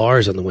he put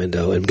bars on the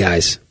window, and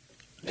guys.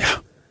 Yeah.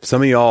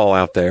 Some of y'all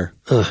out there,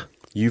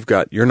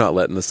 you're not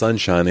letting the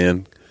sunshine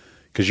in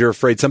because you're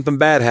afraid something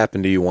bad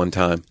happened to you one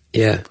time.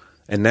 Yeah.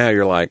 And now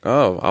you're like,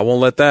 oh, I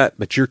won't let that.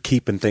 But you're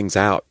keeping things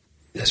out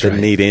that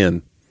need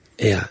in.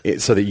 Yeah.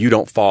 So that you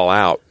don't fall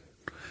out.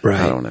 Right.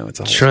 I don't know. It's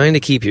all trying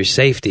to keep your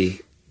safety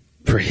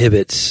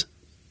prohibits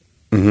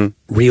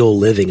real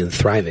living and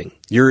thriving.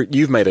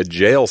 You've made a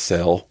jail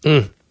cell.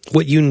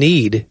 What you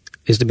need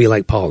is to be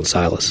like Paul and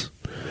Silas.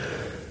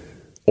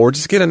 Or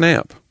just get a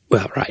nap.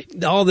 Well, right.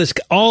 All this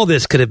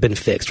could have been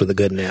fixed with a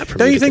good nap.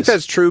 Don't you think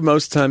that's true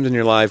most times in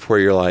your life where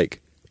you're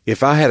like,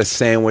 if I had a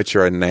sandwich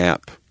or a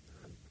nap,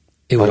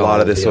 a lot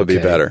of this would be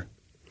better?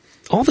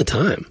 All the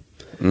time.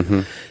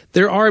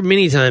 There are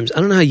many times,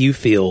 I don't know how you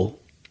feel,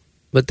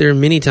 but there are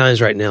many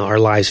times right now our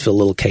lives feel a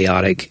little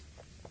chaotic,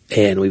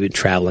 and we've been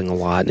traveling a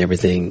lot and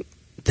everything,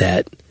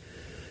 that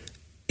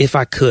if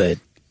I could,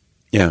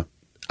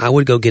 I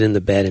would go get in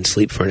the bed and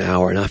sleep for an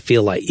hour, and I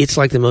feel like it's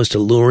like the most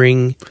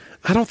alluring.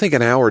 I don't think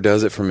an hour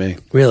does it for me.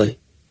 Really?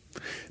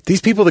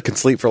 These people that can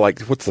sleep for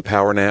what's the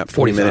power nap?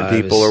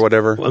 40-minute people or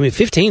whatever? Well, I mean,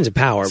 15 is a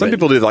power. Some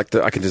people do I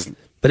can just...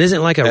 But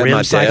isn't like a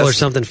REM cycle or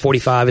something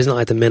 45? Isn't it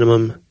like the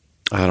minimum?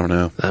 I don't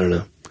know.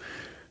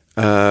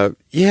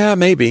 Yeah,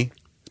 maybe.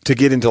 To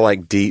get into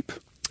deep.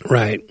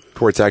 Right.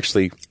 Where it's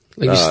actually...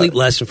 If you sleep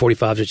less than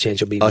 45, there's a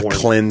chance you'll be more...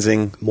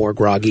 cleansing. More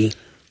groggy.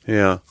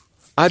 Yeah.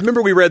 I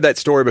remember we read that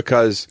story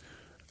because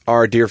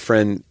our dear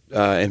friend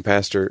and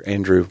pastor,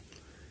 Andrew,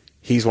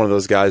 he's one of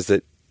those guys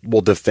that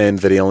will defend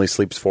that he only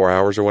sleeps 4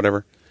 hours or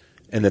whatever,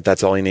 and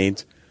that's all he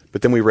needs.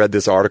 But then we read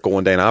this article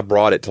one day, and I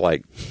brought it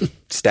to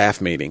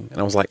staff meeting, and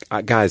I was like,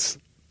 guys,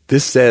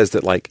 this says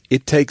that like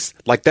it takes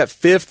like that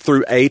 5th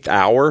through 8th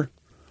hour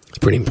It's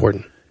pretty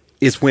important.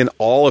 is when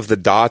all of the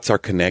dots are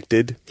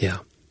connected. Yeah.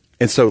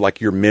 And so like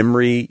your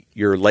memory,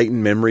 your latent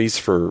memories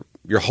for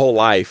your whole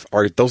life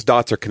those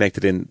dots are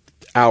connected in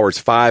hours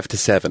 5 to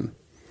 7.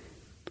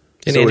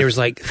 And So Andy was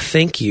like,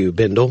 "Thank you,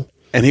 Bindle."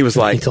 And he was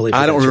like, Until he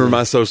I don't forgot remember your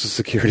my social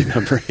security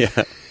number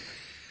yet.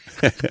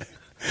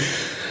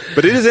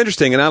 But it is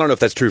interesting, and I don't know if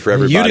that's true for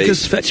everybody.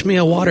 Eutychus, fetch me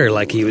a water,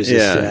 like he was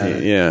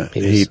just... Yeah.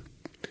 he was-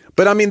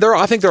 But I mean,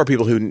 I think there are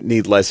people who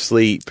need less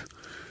sleep,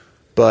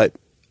 but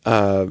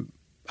I'm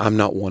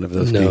not one of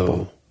those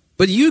people.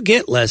 But you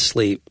get less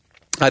sleep.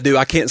 I do.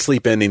 I can't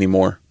sleep in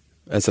anymore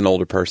as an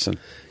older person.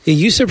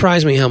 You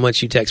surprise me how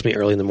much you text me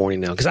early in the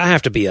morning now, because I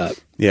have to be up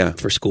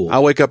for school. I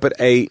wake up at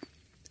 8.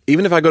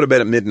 Even if I go to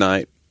bed at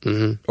midnight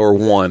or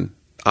 1,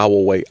 I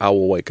will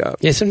wake up.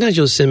 Yeah, sometimes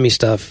you'll send me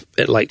stuff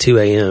at like 2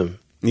 a.m.,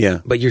 Yeah.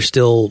 but you're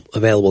still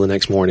available the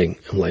next morning.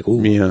 I'm like,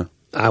 ooh. Yeah.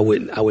 I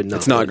would not.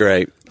 It's not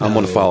great. I'm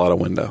going to fall out a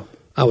window.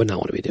 I would not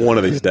want to be doing One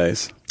of that. these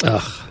days.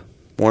 Ugh.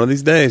 One of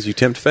these days, you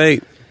tempt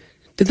fate.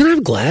 Did they not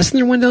have glass in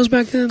their windows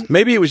back then?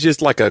 Maybe it was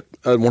just like a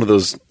one of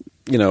those,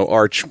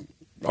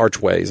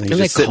 archways, and he's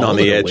And just sitting on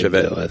the edge of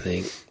it. I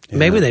think. Yeah.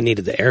 Maybe they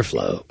needed the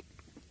airflow.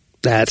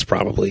 That's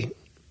probably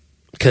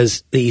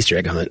because the Easter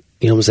egg hunt.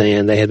 You know what I'm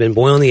saying? They had been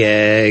boiling the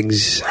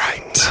eggs.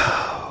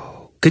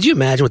 Right. Could you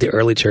imagine what the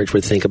early church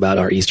would think about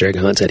our Easter egg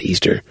hunts at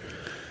Easter?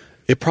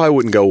 It probably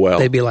wouldn't go well.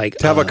 They'd be like...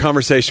 to have a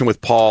conversation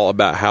with Paul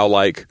about how,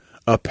 like,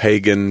 a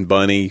pagan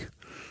bunny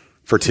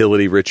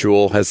fertility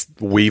ritual has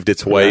weaved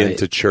its way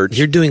into church.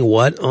 You're doing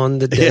what on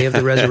the day of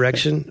the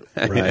resurrection?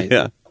 Right.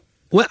 Yeah.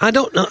 Well, I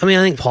don't know. I mean,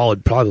 I think Paul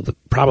would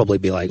probably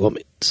be like, well,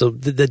 so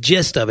the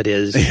gist of it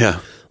is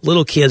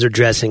little kids are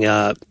dressing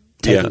up,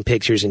 taking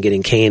pictures and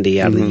getting candy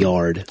out of the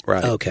yard.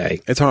 Right.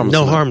 Okay. It's harmless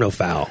No enough. harm, no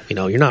foul. You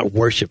know, you're not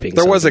worshiping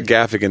There was a something.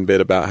 Gaffigan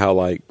bit about how,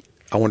 like,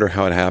 I wonder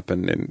how it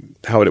happened and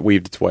how it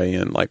weaved its way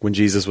in. Like, when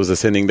Jesus was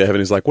ascending to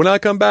heaven, he's like, when I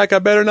come back, I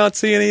better not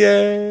see any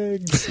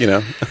eggs, you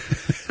know.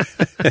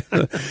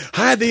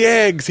 Hide the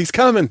eggs. He's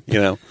coming, you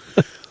know.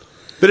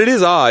 But it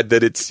is odd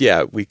that it's,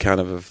 we kind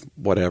of,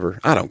 whatever.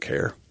 I don't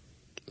care.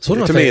 So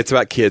To me, it's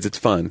about kids. It's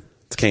fun.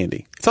 It's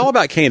candy. It's all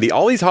about candy.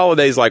 All these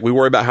holidays, like we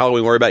worry about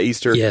Halloween, we worry about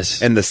Easter,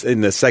 Yes. and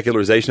the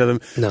secularization of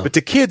them. No. But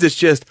to kids, it's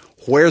just,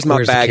 where's my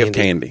Where's the bag of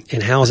candy?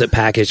 And how is it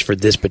packaged for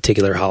this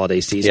particular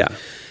holiday season? Yeah.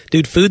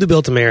 Dude, Food That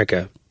Built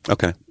America,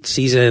 Okay.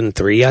 season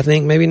 3, I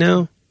think, maybe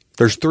now.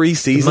 There's 3 It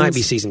seasons? might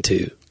be season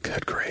 2.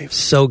 Good grief.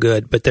 So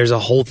good, but there's a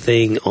whole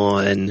thing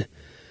on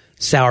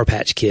Sour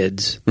Patch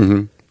Kids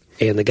and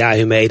the guy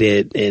who made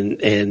it,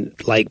 and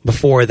like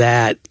before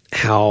that,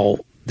 how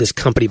this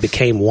company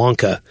became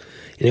Wonka,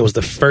 and it was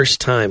the first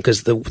time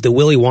because the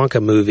Willy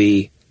Wonka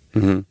movie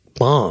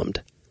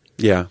bombed,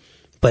 Yeah.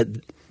 but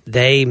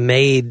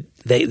this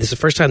is the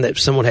first time that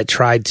someone had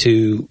tried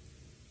to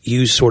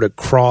use sort of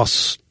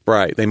cross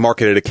Right. They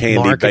marketed a candy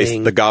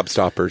Marketing. based the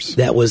Gobstoppers.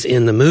 that was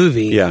in the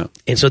movie. Yeah.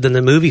 And so then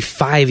the movie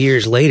 5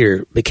 years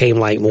later became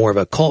like more of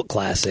a cult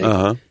classic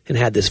and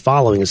had this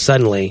following, and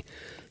suddenly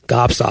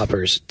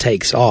Gobstoppers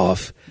takes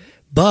off.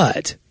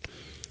 But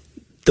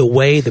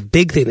the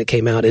big thing that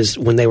came out is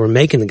when they were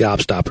making the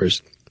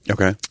Gobstoppers,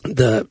 Okay.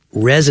 the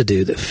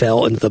residue that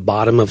fell into the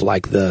bottom of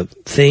like the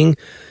thing,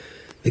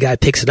 the guy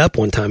picks it up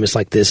one time. It's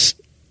like this,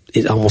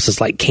 it almost is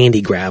like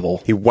candy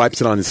gravel. He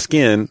wipes it on his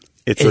skin.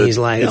 It's And he's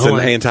like, it's oh,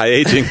 an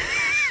anti-aging.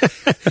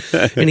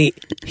 And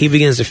he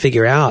begins to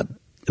figure out,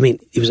 I mean,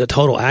 it was a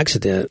total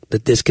accident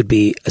that this could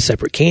be a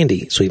separate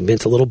candy. So he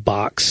invents a little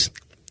box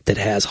that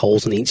has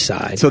holes on each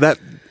side. So that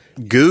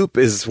goop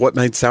is what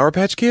made Sour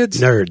Patch Kids?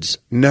 Nerds.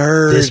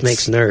 Nerds. This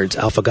makes Nerds,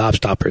 Alpha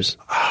Gobstoppers.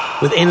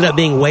 It ended up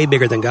being way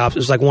bigger than Gobstoppers. It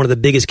was like one of the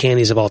biggest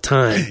candies of all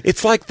time.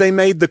 It's like they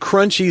made the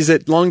Crunchies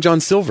at Long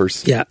John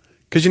Silver's. Yeah.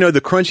 Because,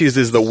 the Crunchies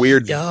is the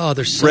weird Oh,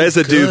 they're so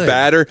residue good.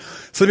 batter.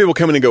 Some people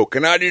come in and go,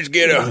 can I just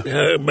get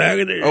a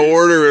Bag of it.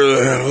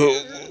 order?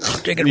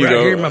 Stick it right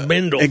here in my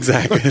bindle.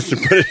 Exactly.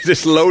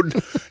 Just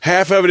load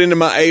half of it into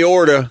my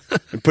aorta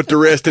and put the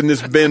rest in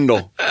this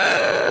bindle.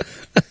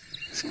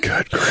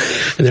 Good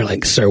grief. And they're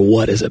like, sir,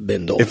 what is a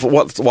bindle?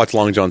 Watch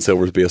Long John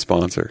Silver's be a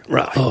sponsor.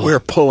 Right. Oh. We're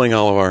pulling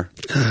all of our...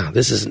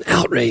 This is an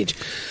outrage.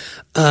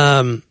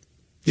 If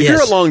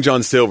you're at Long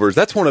John Silver's,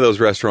 that's one of those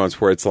restaurants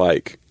where it's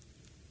like,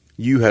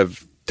 you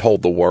have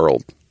told the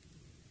world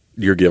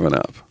you're giving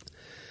up.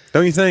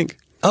 Don't you think?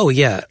 Oh,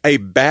 yeah. A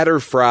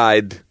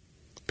batter-fried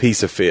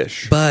piece of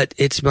fish. But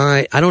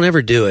I don't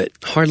ever do it.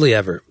 Hardly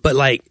ever. But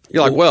like...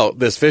 You're like, well,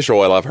 this fish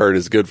oil I've heard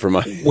is good for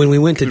my... When we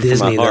went to good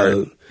for my Disney, heart.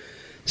 though,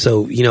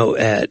 so,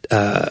 at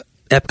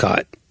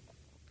Epcot,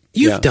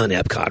 you've done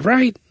Epcot,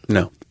 right?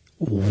 No.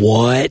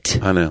 What?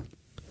 I know.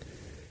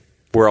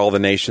 Where all the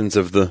nations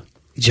of the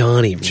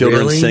Johnny,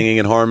 children really? singing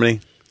in harmony.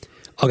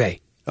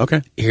 Okay,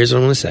 Okay. here's what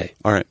I'm going to say.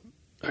 All right.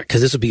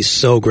 Because this would be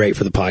so great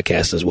for the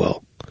podcast as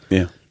well.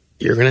 Yeah.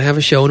 You're going to have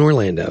a show in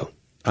Orlando,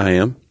 I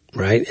am.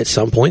 right? At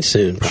some point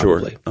soon,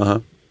 probably. Sure. Uh-huh.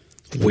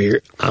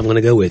 I'm going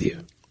to go with you.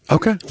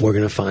 Okay. We're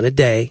going to find a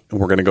day, And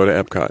we're going to go to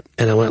Epcot.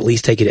 and I want to at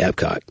least take you to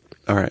Epcot.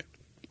 All right.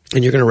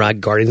 And you're going to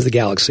ride Guardians of the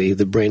Galaxy,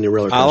 the brand new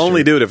roller coaster. I'll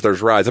only do it if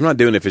there's rides. I'm not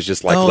doing it if it's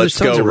just like, let's there's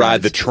tons go of ride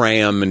rides. the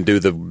tram and do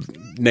the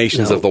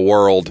nations of the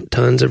world.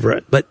 Tons of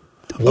rides. But,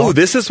 Oh,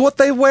 this is what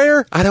they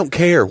wear? I don't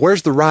care.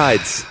 Where's the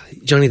rides?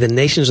 Johnny, the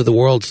nations of the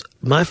world's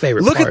my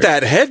favorite Look part. at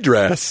that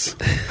headdress.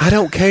 I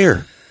don't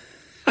care.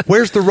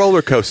 Where's the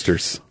roller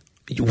coasters?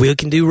 We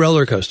can do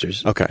roller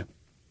coasters. Okay.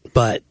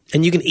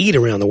 And you can eat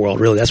around the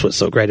world, really. That's what's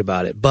so great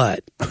about it.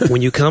 But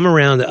when you come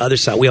around the other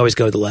side, we always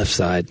go to the left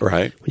side.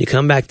 Right. When you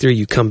come back through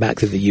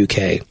the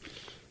UK.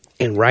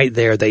 And right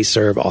there, they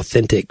serve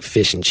authentic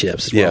fish and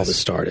chips. Is where all this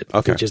started.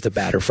 Okay. Which is the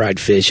batter fried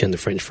fish and the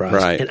French fries.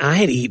 Right. And I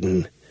had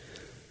eaten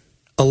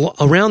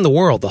around the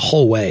world the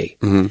whole way.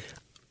 Mm-hmm.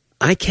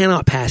 I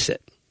cannot pass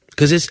it.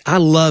 Because I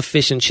love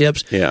fish and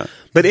chips. Yeah.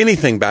 But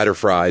anything batter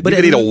fried. But You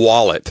could eat a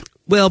wallet.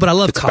 Well, but I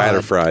love It's cod.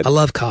 batter fried. I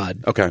love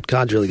cod. Okay.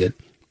 Cod's really good.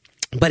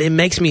 But it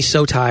makes me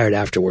so tired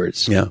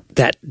afterwards. Yeah.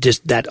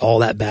 All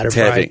that batter It's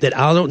heavy. fried that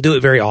I don't do it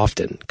very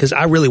often because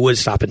I really would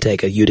stop and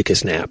take a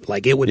Eutychus nap.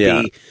 Like it would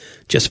be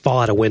just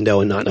fall out a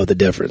window and not know the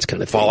difference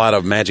kind of thing. Fall out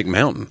of Magic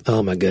Mountain.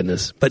 Oh my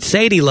goodness. But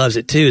Sadie loves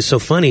it too. It's so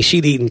funny.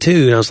 She'd eaten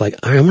too. And I was like,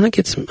 all right, I'm going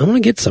to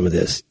get some of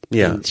this.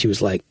 Yeah. And she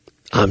was like,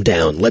 I'm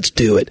down. Let's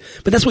do it.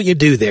 But that's what you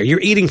do there. You're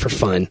eating for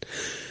fun.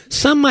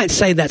 Some might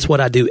say that's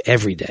what I do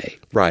every day.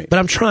 Right. But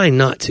I'm trying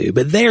not to.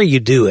 But there you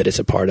do it. It's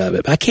a part of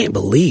it. But I can't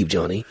believe,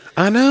 Johnny.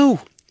 I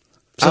know.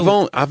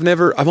 So- I've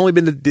only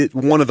been to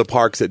one of the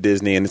parks at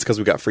Disney, and it's because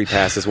we got free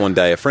passes one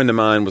day. A friend of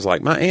mine was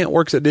like, my aunt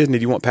works at Disney.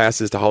 Do you want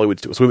passes to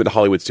Hollywood? So we went to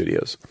Hollywood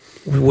Studios.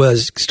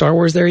 Was Star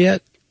Wars there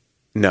yet?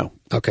 No.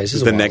 Okay, this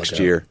is a the while next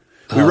ago. year.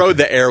 We rode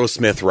the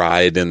Aerosmith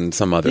ride and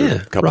some other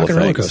couple Rock of and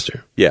Roller things.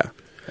 Coaster. Yeah,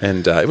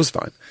 and it was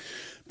fun.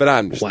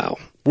 But Wow.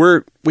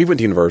 We went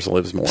to Universal.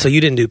 It was more. So you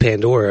didn't do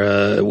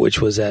Pandora, which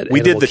was at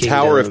we Animal did the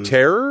Tower of Kingdom.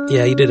 Terror.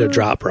 Yeah, you did a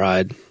drop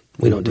ride.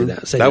 We don't do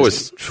that. That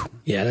was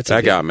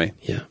that got me.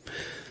 Yeah,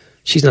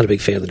 she's not a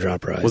big fan of the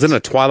drop rides. Was it a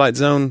Twilight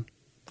Zone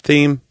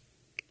theme?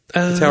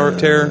 The Tower of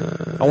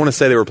Terror. I want to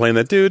say they were playing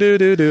that do do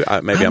do do.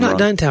 Maybe I'm not wrong.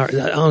 done Tower.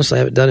 Honestly, I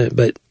haven't done it,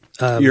 but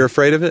You're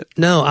afraid of it?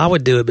 no, I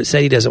would do it. But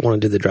Sadie doesn't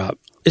want to do the drop.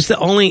 It's the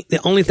only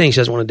thing she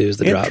doesn't want to do is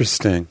the drop.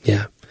 Interesting.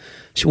 Yeah,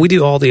 so we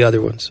do all the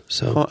other ones.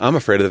 So Well, I'm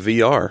afraid of the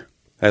VR.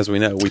 As we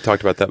know, we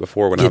talked about that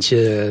before. When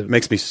it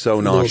makes me so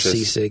little nauseous.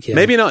 seasick, yeah.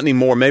 Maybe not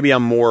anymore. Maybe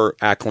I'm more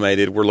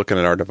acclimated. We're looking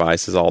at our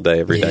devices all day,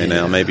 every day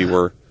now. Yeah. Maybe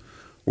we're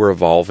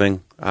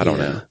evolving. I don't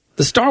know.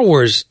 The Star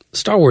Wars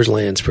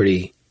land's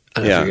pretty.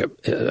 I don't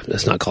forget,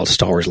 it's not called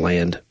Star Wars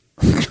Land.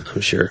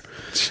 I'm sure.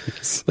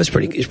 It's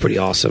pretty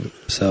awesome.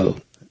 So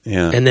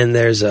Yeah. and then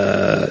there's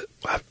my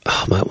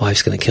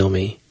wife's gonna kill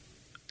me.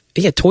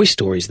 Yeah, Toy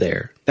Story's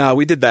there. No,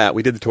 we did that.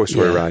 We did the Toy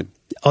Story ride.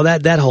 Oh,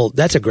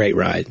 that's a great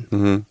ride.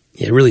 Mm-hmm.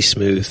 Yeah, really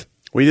smooth.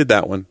 We did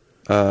that one.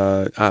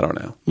 I don't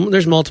know.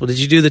 There's multiple. Did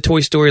you do the Toy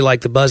Story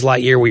like the Buzz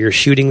Lightyear where you're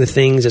shooting the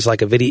things? It's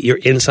like a video. You're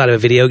inside of a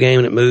video game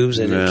and it moves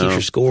and it keeps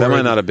your score. That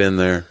might not have been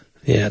there.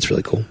 Yeah, it's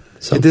really cool.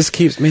 So This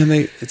keeps,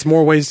 it's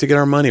more ways to get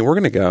our money. We're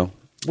going to go.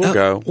 We'll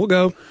go. We'll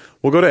go.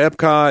 We'll go to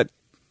Epcot.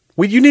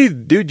 You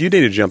need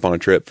to jump on a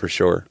trip for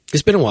sure.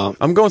 It's been a while.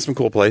 I'm going some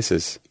cool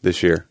places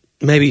this year.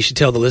 Maybe you should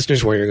tell the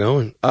listeners where you're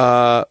going.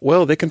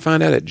 Well, they can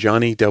find out at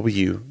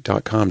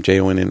johnnyw.com,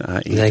 JONNIE.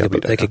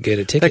 They could get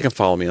a ticket. They can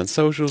follow me on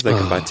socials. They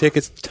can buy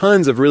tickets.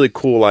 Tons of really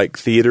cool like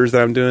theaters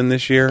that I'm doing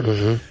this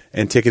year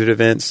and ticketed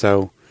events.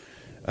 So,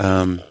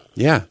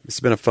 it's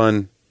been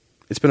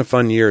a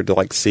fun year to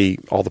like see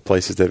all the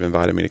places that have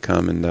invited me to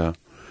come, and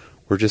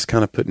we're just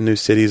kind of putting new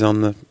cities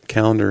on the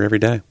calendar every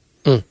day.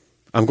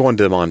 I'm going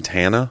to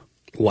Montana.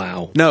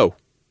 Wow. No,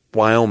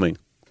 Wyoming.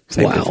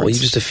 Same Wow, difference.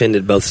 you just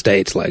offended both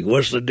states. Like,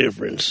 what's the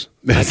difference?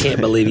 I can't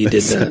believe you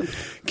did that.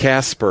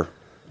 Casper,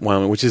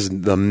 Wyoming, which is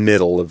the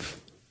middle of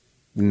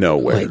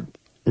nowhere. Like,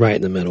 right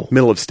in the middle.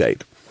 Middle of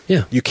state.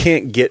 Yeah. You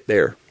can't get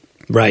there.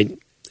 Right.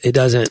 It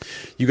doesn't.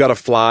 You got to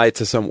fly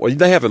to somewhere.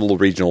 They have a little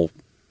regional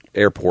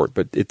airport,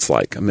 but it's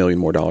like $1 million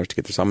more to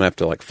get there. So I'm going to have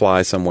to like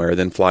fly somewhere,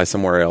 then fly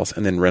somewhere else,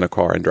 and then rent a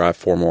car and drive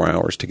 4 more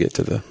hours to get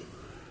to the...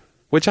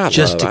 Which I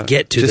just love. to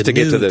get to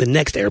the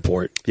next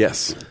airport.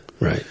 Yes.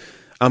 Right.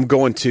 I'm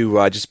going to,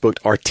 I just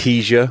booked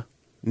Artesia,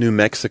 New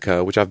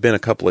Mexico, which I've been a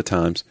couple of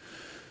times.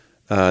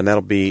 And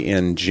that'll be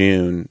in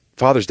June.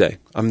 Father's Day.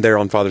 I'm there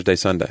on Father's Day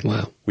Sunday.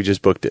 Wow. We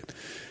just booked it.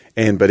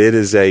 But it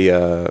is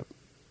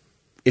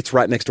it's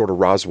right next door to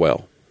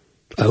Roswell.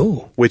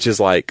 Oh. Which is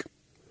like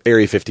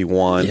Area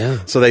 51. Yeah.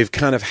 So they've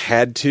kind of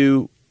had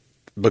to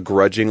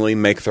begrudgingly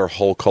make their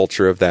whole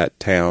culture of that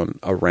town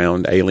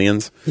around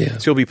aliens. Yeah.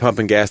 So you'll be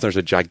pumping gas and there's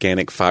a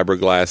gigantic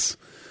fiberglass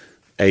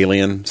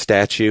alien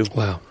statue.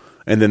 Wow.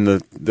 And then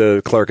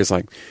the clerk is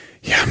like,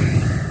 yeah,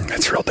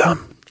 that's real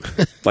dumb.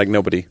 Like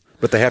nobody.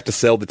 But they have to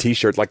sell the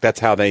T-shirts. Like that's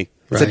how it's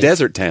Right. a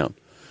desert town.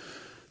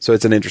 So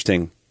it's an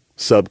interesting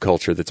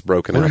subculture that's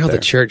broken I wonder out how there.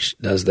 the church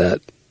does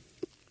that.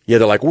 Yeah,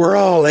 they're like, we're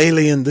all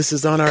alien. This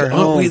is on our home.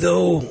 Aren't we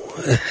though?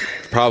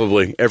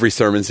 Probably every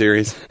sermon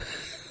series.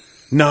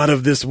 Not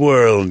of this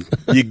world.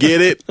 You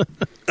get it?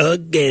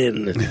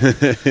 Again.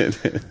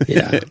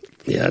 Yeah.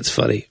 Yeah, it's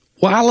funny.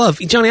 Well, I love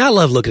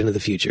looking into the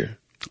future.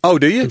 Oh,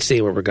 do you? and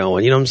seeing where we're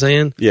going. You know what I'm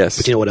saying? Yes.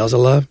 But you know what else I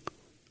love?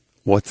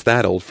 What's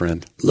that, old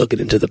friend? Looking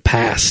into the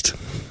past.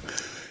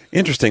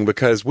 Interesting,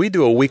 because we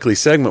do a weekly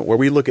segment where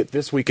we look at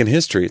this week in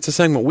history. It's a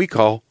segment we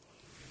call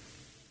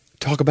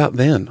Talk About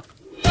Then.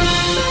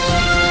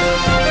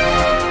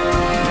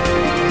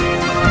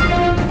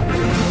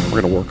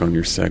 We're going to work on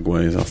your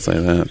segues, I'll say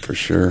that for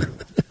sure.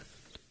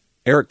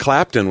 Eric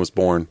Clapton was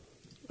born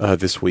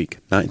this week,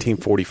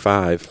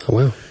 1945. Oh,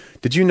 wow.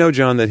 Did you know,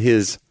 John, that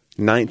his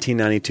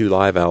 1992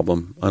 live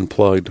album,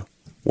 Unplugged,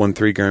 won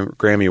 3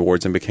 Grammy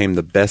Awards and became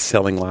the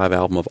best-selling live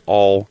album of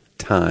all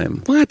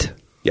time? What?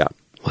 Yeah.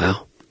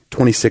 Wow.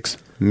 26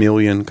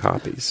 million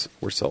copies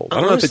were sold.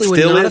 I don't know if it Honestly, would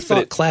still not is, have but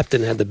thought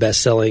Clapton had the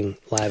best-selling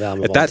live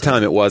album. at that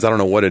time it was. I don't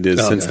know what it is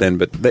since okay. then,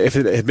 but if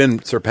it had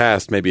been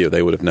surpassed, maybe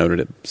they would have noted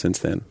it since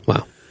then.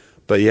 Wow.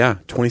 But yeah,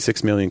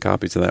 26 million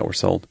copies of that were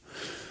sold.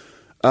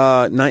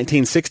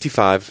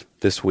 1965,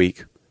 this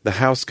week, the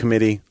House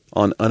Committee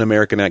on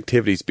Un-American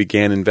Activities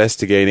began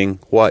investigating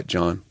what,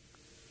 John?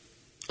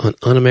 On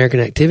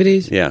Un-American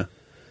Activities? Yeah.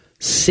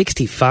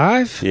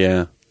 65?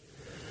 Yeah.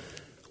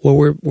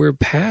 Well, we're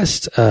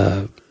past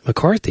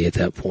McCarthy at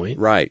that point.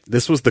 Right.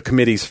 This was the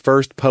committee's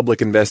first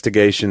public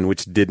investigation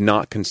which did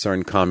not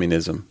concern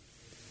communism.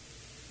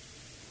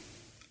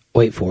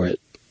 Wait for it.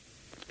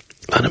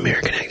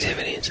 Un-American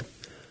Activities.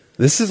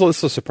 This will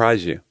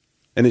surprise you.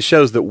 And it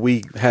shows that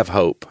we have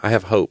hope. I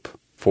have hope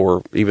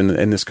for even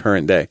in this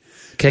current day.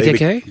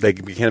 KKK? They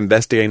began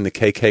investigating the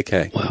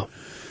KKK. Wow.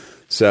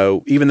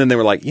 So even then they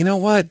were like, you know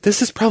what?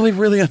 This is probably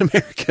really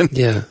un-American.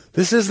 Yeah.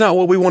 This is not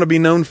what we want to be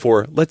known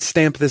for. Let's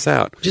stamp this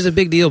out. Which is a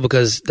big deal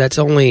because that's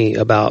only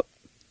about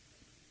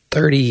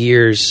 30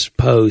 years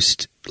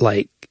post,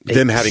 like...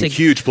 Them having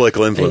huge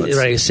political influence.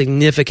 Right, a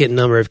significant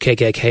number of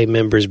KKK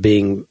members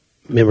being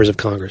members of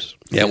Congress.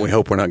 Yeah, we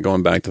hope we're not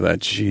going back to that.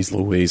 Jeez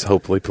Louise,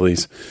 hopefully,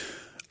 please.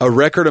 A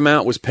record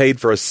amount was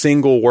paid for a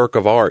single work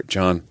of art,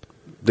 John,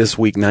 this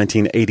week,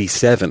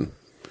 1987.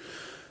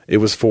 It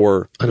was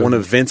for one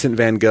of Vincent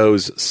van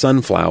Gogh's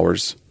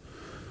Sunflowers,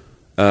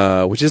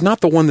 which is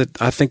not the one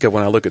that I think of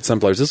when I look at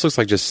sunflowers. This looks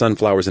like just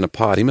sunflowers in a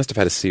pot. He must have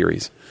had a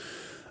series.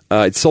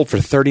 It sold for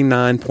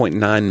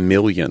 $39.9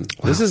 million. Wow.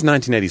 This is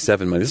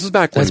 1987 money. This is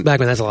back when...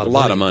 That's a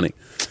lot of money.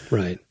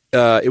 Right.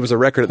 It was a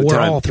record at the time.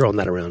 We're all throwing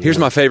that around. Here's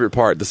my favorite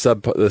part, the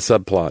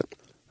subplot.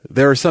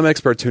 There are some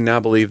experts who now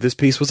believe this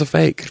piece was a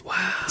fake.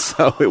 Wow.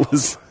 So it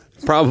was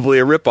probably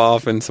a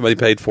ripoff, and somebody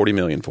paid $40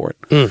 million for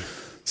it.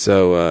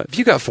 So if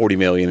you got $40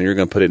 million and you're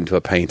going to put it into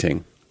a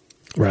painting,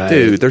 right,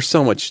 dude, there's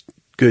so much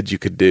good you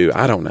could do.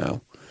 I don't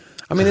know.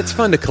 I mean, it's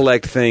fun to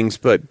collect things,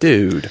 but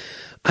dude,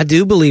 I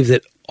do believe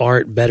that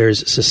art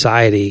betters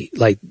society.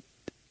 Like,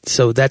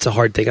 so that's a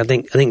hard thing. I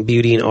think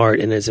beauty and art,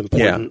 and it's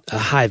important. A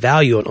high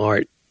value in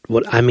art.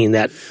 What I mean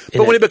that,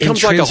 but when it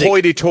becomes like a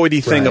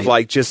hoity-toity thing of right.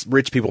 like just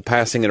rich people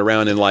passing it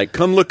around and like,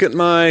 come look at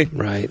my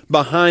right.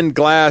 behind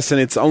glass,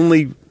 and it's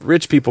only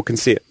rich people can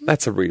see it.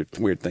 That's a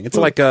weird thing. It's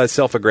like a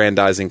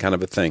self-aggrandizing kind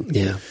of a thing.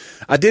 Yeah,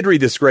 I did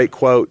read this great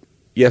quote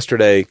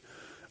yesterday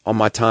on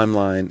my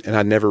timeline, and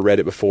I'd never read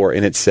it before.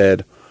 And it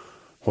said,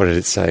 "What did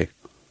it say?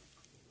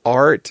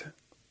 Art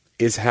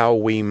is how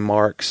we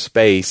mark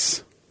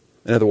space.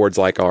 In other words,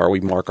 like we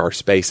mark our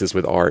spaces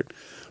with art,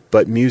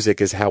 but music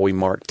is how we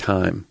mark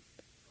time."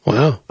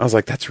 Wow. I was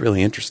like, that's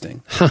really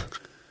interesting. Huh.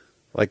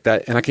 Like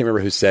that, and I can't remember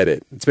who said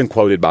it. It's been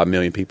quoted by a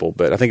million people,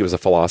 but I think it was a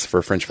philosopher,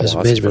 a French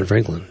philosopher. Benjamin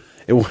Franklin.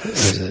 It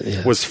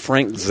was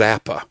Frank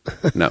Zappa.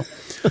 No.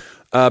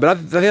 But I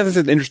think that's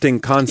an interesting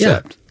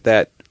concept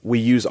that we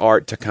use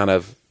art to kind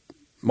of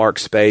mark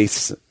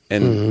space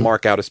and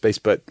mark out a space,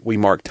 but we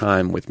mark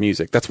time with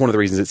music. That's one of the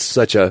reasons it's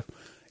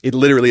it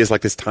literally is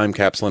like this time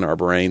capsule in our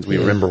brains. We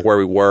remember where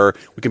we were.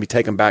 We can be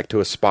taken back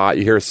to a spot.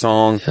 You hear a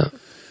song. Yeah.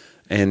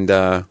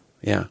 And,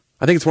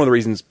 I think it's one of the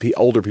reasons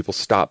older people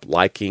stop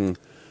liking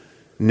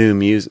new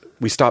music.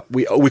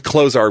 We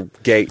close our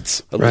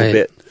gates a little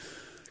bit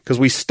because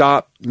we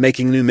stop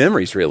making new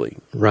memories, really.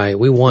 Right.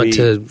 We want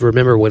to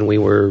remember when we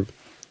were...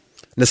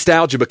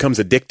 Nostalgia becomes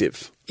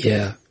addictive.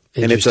 Yeah.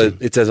 And it's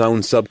its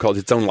own subculture,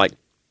 its own like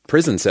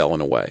prison cell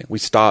in a way. We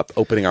stop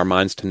opening our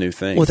minds to new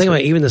things. Well, think about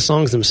even the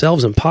songs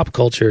themselves in pop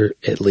culture,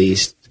 at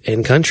least,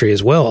 and country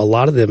as well. A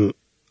lot of them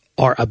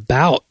are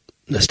about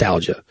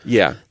nostalgia.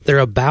 Yeah. They're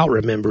about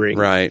remembering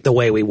the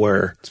way we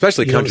were.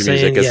 Especially country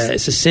music.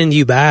 It's to send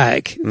you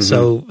back.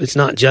 So it's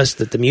not just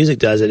that the music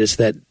does it, it's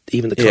that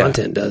even the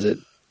content does it.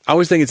 I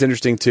always think it's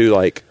interesting, too,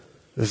 like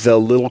the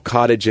little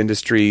cottage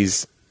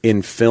industries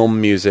in film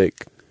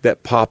music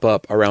that pop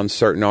up around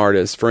certain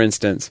artists. For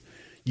instance,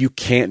 you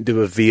can't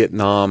do a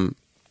Vietnam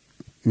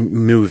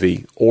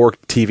movie or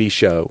TV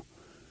show.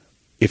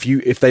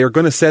 If they are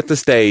going to set the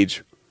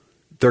stage,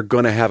 they're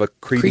going to have a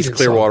Creedence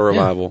Clearwater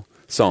Revival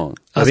song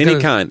of any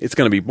kind. It's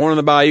going to be Born on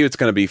the Bayou. It's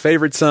going to be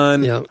Favorite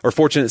Son or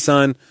Fortunate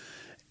Son.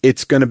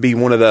 It's going to be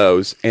one of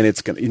those, and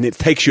it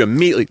takes you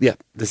immediately. Yeah,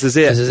 this is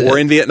it. We're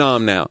in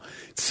Vietnam now.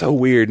 It's so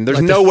weird, and there's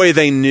like no way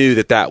they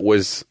knew that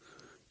was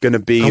going to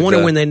be. I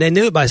wonder when they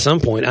knew it by some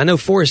point. I know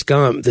Forrest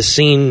Gump, the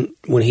scene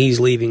when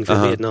he's leaving for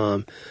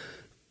Vietnam,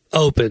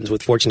 opens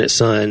with Fortunate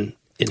Son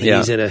and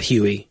he's in a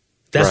Huey.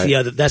 That's the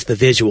other. That's the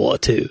visual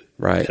too.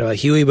 Right. A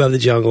Huey above the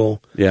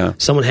jungle. Yeah.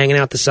 Someone hanging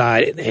out the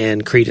side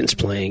and Creedence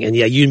playing, and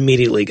you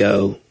immediately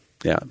go,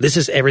 yeah, this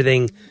is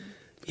everything.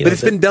 But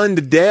it's been done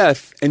to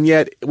death, and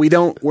yet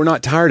we're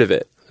not tired of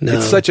it. No.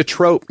 It's such a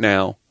trope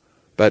now.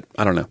 But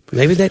I don't know.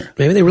 Maybe they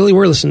really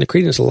were listening to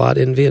Creedence a lot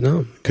in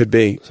Vietnam. Could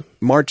be.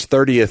 March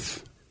 30th,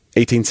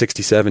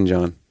 1867,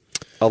 John.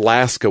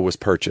 Alaska was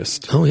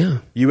purchased. Oh, yeah.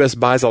 U.S.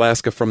 buys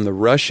Alaska from the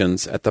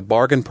Russians at the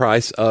bargain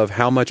price of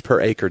how much per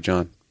acre,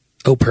 John?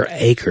 Oh, per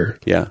acre.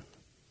 Yeah.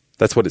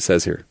 That's what it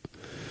says here.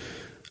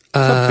 It's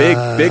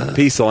a big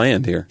piece of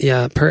land here.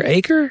 Yeah, per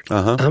acre?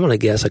 Uh-huh. I'm going to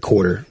guess a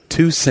quarter.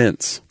 2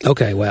 cents.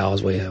 Okay, wow, I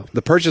was way out.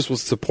 The purchase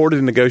was supported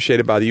and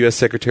negotiated by the U.S.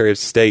 Secretary of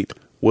State,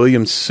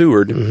 William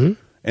Seward,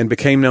 and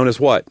became known as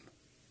what?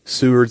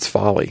 Seward's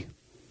Folly.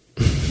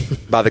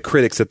 By the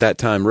critics at that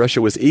time.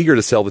 Russia was eager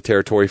to sell the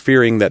territory,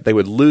 fearing that they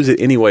would lose it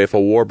anyway if a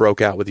war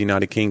broke out with the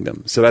United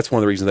Kingdom. So that's one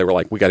of the reasons they were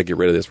like, we got to get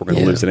rid of this. We're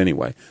going to lose it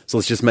anyway. So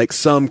let's just make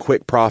some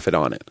quick profit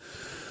on it.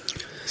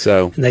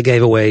 So, and they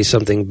gave away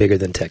something bigger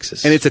than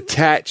Texas. And it's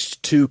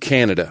attached to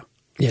Canada.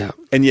 Yeah.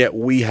 And yet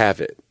we have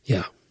it.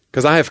 Yeah.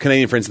 Because I have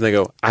Canadian friends and they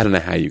go, I don't know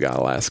how you got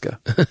Alaska.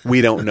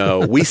 We don't know.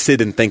 We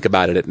sit and think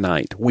about it at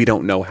night. We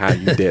don't know how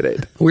you did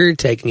it. We're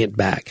taking it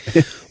back.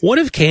 What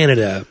if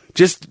Canada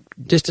just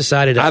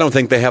decided? I don't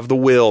think they have the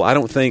will. I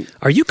don't think.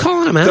 Are you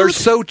calling them out? They're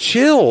so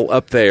chill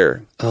up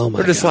there. Oh, my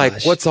They're just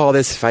like, what's all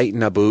this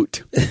fighting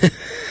about?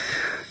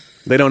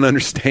 They don't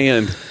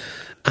understand.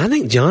 I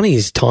think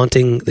Johnny's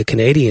taunting the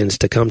Canadians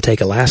to come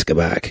take Alaska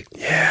back.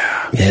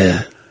 Yeah.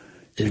 Yeah.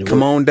 And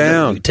come on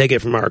down. We take it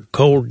from our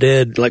cold,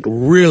 dead, like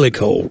really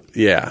cold.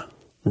 Yeah.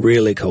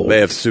 Really cold. They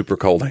have super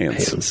cold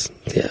hands.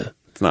 Yeah.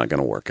 It's not going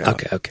to work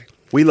out. Okay.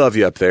 We love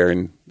you up there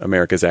in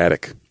America's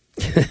attic.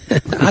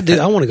 I do.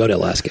 I want to go to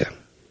Alaska.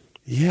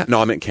 Yeah.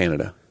 No, I meant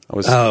Canada.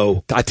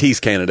 I tease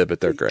Canada, but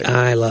they're great.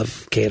 I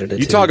love Canada,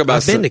 you talk about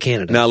I've been to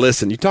Canada. Now,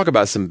 listen, you talk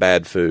about some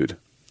bad food.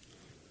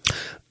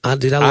 I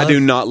do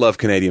not love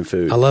Canadian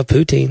food. I love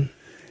poutine.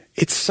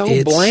 It's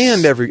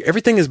bland.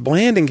 Everything is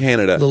bland in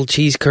Canada. A little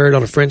cheese curd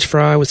on a French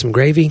fry with some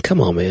gravy.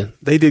 Come on, man.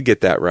 They did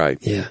get that right.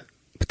 Yeah.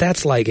 But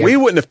that's like... We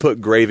wouldn't have put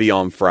gravy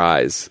on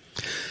fries.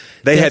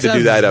 They had to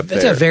do that up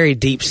there. That's a very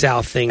deep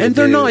South thing and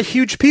to do. And they're not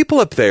huge people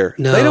up there.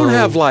 No. They don't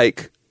have,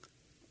 like,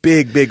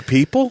 big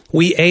people.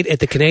 We ate at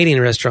the Canadian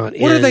restaurant.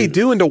 What are they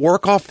doing to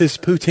work off this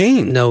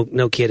poutine?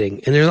 No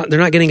kidding. And they're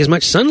not getting as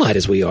much sunlight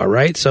as we are,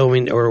 right? So, I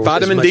mean... or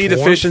vitamin D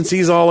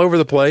deficiencies all over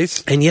the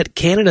place. And yet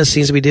Canada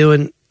seems to be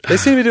doing... They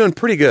seem to be doing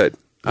pretty good.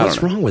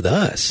 What's wrong with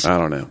us? I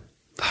don't know.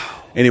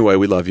 Anyway,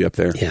 we love you up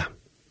there. Yeah.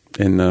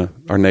 And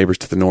our neighbors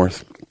to the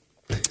north.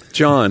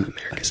 John.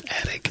 America's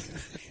attic.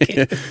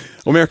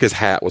 Well, America's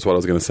hat was what I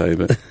was going to say,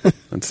 but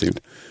that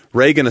seemed.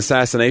 Reagan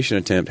assassination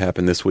attempt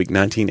happened this week,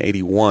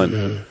 1981.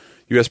 Mm-hmm.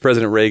 U.S.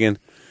 President Reagan,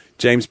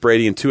 James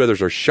Brady, and 2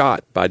 others are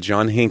shot by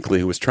John Hinckley,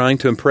 who was trying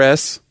to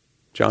impress.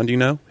 John, do you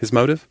know his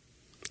motive?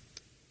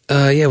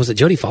 Yeah, was it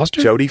Jodie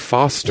Foster? Jodie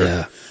Foster.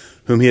 Yeah.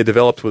 Whom he had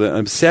developed with an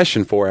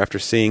obsession for after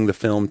seeing the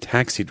film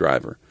Taxi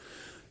Driver.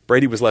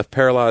 Brady was left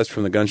paralyzed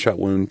from the gunshot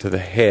wound to the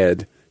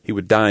head. He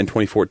would die in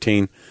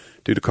 2014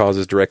 due to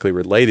causes directly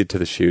related to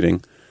the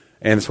shooting.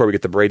 And that's where we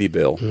get the Brady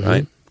Bill,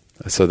 right?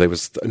 So there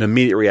was an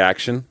immediate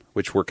reaction,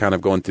 which we're kind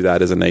of going through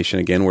that as a nation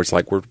again, where it's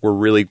like we're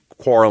really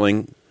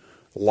quarreling,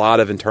 a lot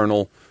of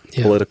internal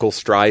political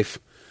strife.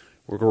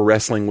 We're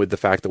wrestling with the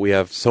fact that we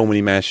have so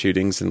many mass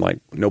shootings and like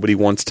nobody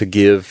wants to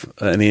give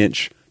an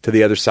inch to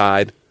the other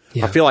side.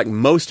 Yeah. I feel like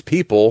most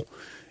people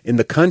in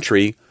the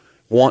country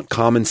want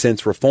common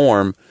sense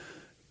reform,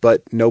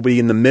 but nobody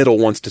in the middle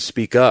wants to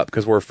speak up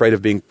because we're afraid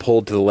of being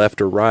pulled to the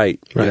left or right.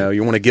 You know,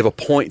 you want to give a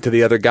point to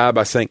the other guy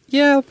by saying,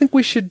 yeah, I think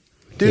we should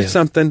do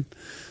something.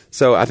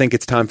 So I think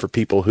it's time for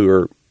people who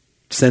are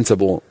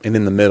sensible and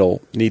in the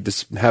middle need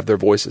to have their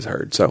voices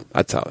heard. So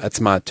that's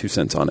my 2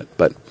 cents on it.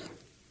 But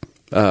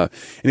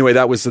anyway,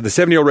 that was the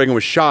 70-year-old Reagan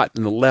was shot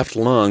in the left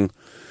lung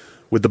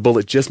with the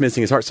bullet just missing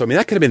his heart. So, I mean,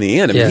 that could have been the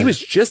end. I mean, he was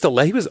just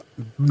he was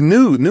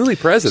newly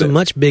president. It's a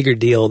much bigger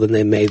deal than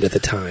they made at the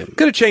time.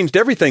 Could have changed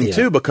everything,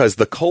 too, because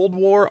the Cold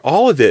War,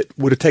 all of it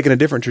would have taken a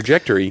different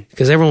trajectory.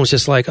 Because everyone was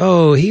just like,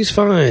 oh, he's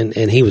fine.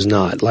 And he was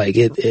not. Like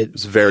it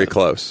was very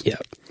close. Yeah.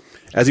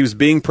 As he was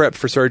being prepped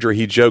for surgery,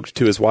 he joked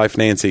to his wife,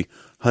 Nancy,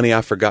 honey,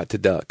 I forgot to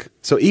duck.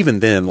 So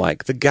even then,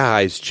 like, the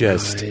guy's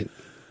just... Right.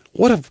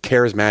 What a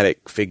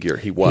charismatic figure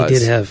he was. He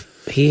did have...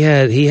 He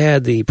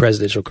had the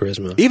presidential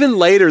charisma. Even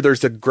later,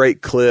 there's a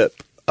great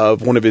clip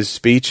of one of his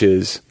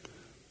speeches,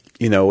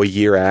 a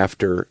year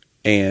after,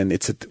 and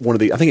it's at one of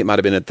the, I think it might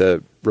have been at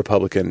the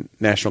Republican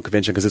National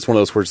Convention, because it's one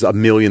of those where there's a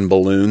million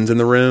balloons in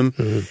the room,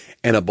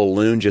 and a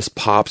balloon just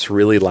pops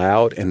really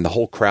loud, and the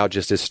whole crowd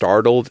just is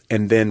startled,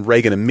 and then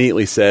Reagan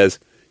immediately says,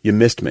 you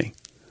missed me.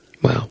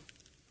 Wow.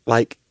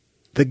 Like,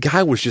 the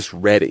guy was just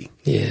ready.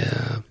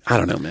 Yeah. I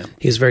don't know, man.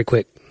 He was very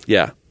quick.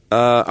 Yeah.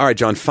 All right,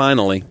 John,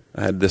 finally,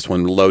 I had this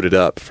one loaded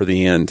up for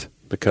the end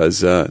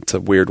because it's a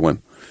weird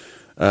one.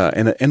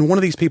 And one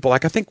of these people,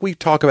 like I think we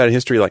talk about in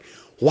history, like,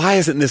 why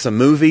isn't this a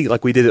movie?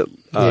 Like we did it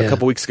a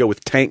couple weeks ago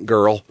with Tank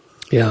Girl.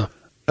 Yeah.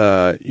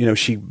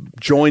 she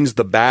joins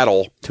the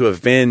battle to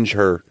avenge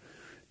her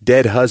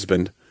dead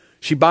husband.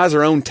 She buys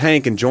her own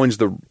tank and joins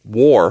the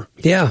war.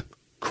 Yeah.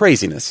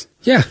 Craziness.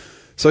 Yeah.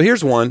 So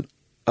here's one.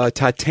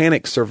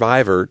 Titanic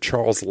survivor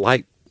Charles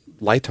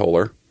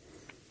Lightoller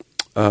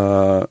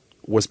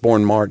was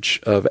born March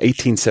of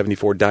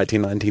 1874, died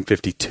in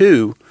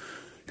 1952.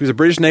 He was a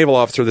British naval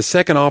officer, the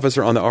second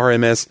officer on the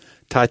RMS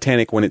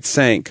Titanic when it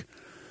sank.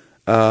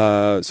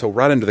 So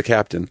right under the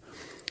captain.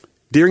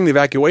 During the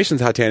evacuation of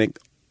the Titanic,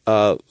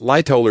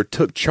 Lightoller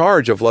took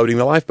charge of loading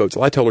the lifeboats.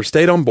 Lightoller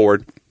stayed on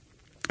board,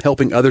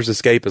 helping others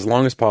escape as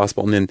long as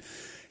possible, and then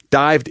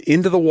dived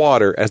into the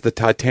water as the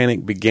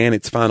Titanic began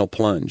its final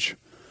plunge.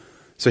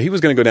 So he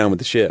was going to go down with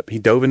the ship. He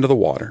dove into the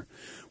water.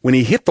 When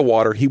he hit the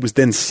water, he was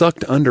then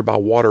sucked under by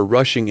water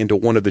rushing into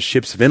one of the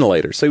ship's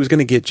ventilators. So he was going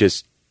to get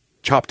just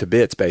chopped to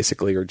bits,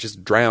 basically, or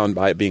just drowned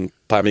by it being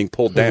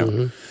pulled down.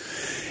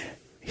 Mm-hmm.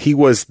 He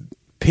was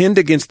pinned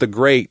against the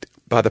grate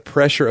by the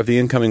pressure of the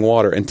incoming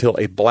water until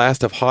a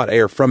blast of hot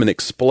air from an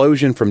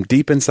explosion from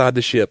deep inside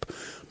the ship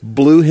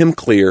blew him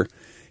clear.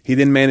 He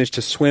then managed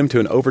to swim to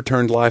an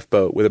overturned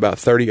lifeboat with about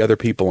 30 other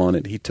people on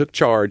it. He took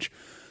charge,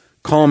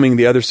 calming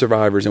the other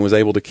survivors, and was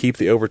able to keep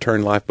the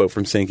overturned lifeboat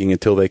from sinking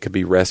until they could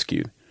be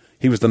rescued.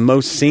 He was the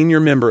most senior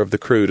member of the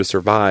crew to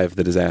survive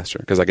the disaster,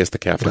 because I guess the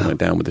captain went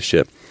down with the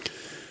ship.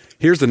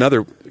 Here's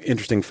another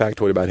interesting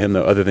factoid about him,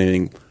 though, other than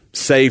being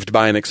saved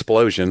by an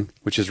explosion,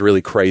 which is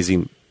really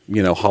crazy,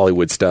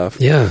 Hollywood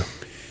stuff. Yeah.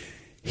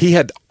 He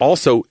had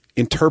also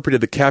interpreted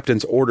the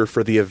captain's order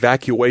for the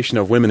evacuation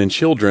of women and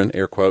children,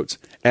 air quotes,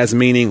 as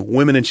meaning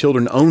women and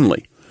children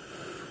only.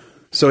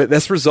 So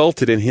that's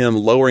resulted in him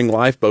lowering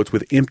lifeboats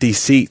with empty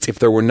seats if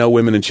there were no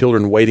women and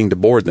children waiting to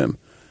board them,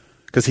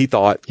 because he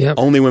thought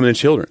only women and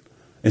children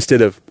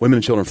instead of women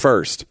and children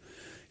first.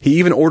 He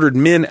even ordered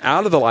men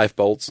out of the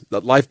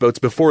lifeboats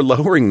before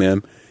lowering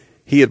them.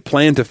 He had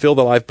planned to fill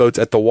the lifeboats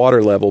at the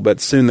water level, but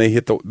as soon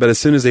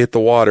as they hit the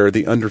water,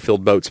 the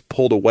underfilled boats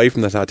pulled away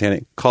from the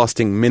Titanic,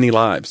 costing many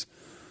lives.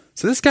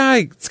 So this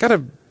guy's got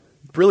a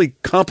really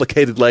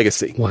complicated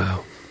legacy.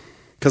 Wow.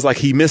 Because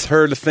he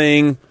misheard a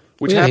thing,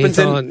 which happens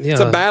it's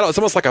a battle. It's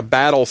almost like a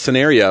battle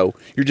scenario.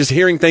 You're just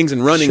hearing things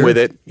and running with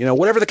it.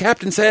 Whatever the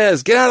captain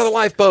says, get out of the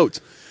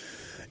lifeboats.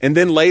 And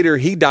then later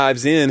he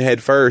dives in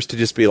head first to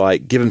just be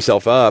give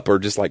himself up, or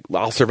just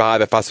I'll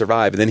survive if I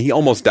survive. And then he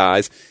almost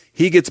dies.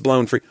 He gets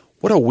blown free.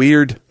 What a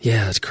weird.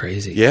 Yeah, that's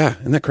crazy. Yeah,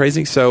 isn't that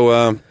crazy?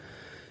 So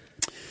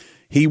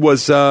he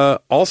was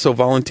also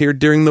volunteered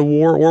during the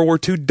World War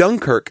II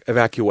Dunkirk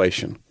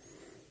evacuation.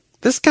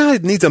 This guy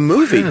needs a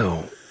movie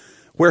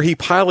where he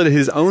piloted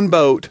his own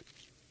boat,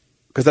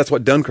 because that's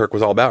what Dunkirk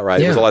was all about, right?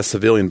 Yeah. It was a lot of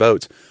civilian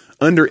boats,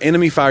 under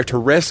enemy fire to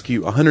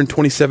rescue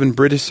 127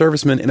 British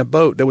servicemen in a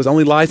boat that was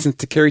only licensed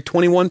to carry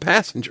 21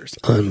 passengers.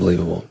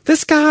 Unbelievable.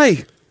 This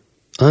guy.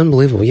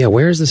 Unbelievable. Yeah,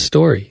 where's the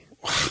story?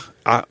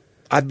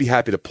 I'd be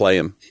happy to play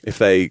him if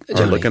they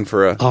are looking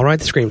for a... I'll write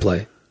the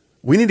screenplay.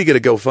 We need to get a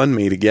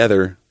GoFundMe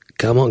together.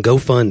 Come on,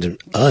 GoFund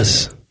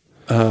us.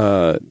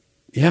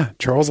 Yeah,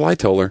 Charles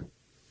Lightoller.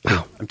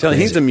 Wow. I'm telling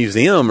you, he's a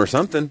museum or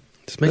something.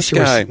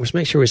 Let's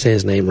make sure we say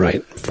his name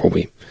right before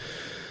we...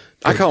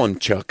 I call him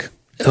Chuck.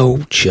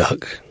 Oh,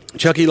 Chuck.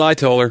 Chucky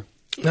Lightoller.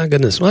 My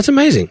goodness. Well, that's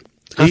amazing.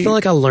 I feel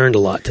like I learned a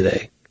lot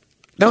today.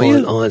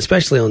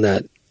 Especially on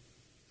that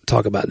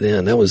talk about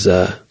then. That was...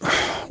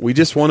 We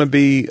just want to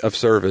be of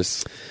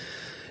service.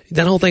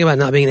 That whole thing about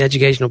not being an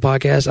educational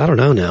podcast, I don't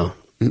know now.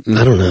 Mm-mm.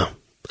 I don't know.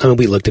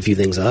 We looked a few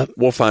things up.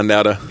 We'll find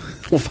out.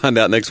 We'll find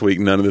out next week.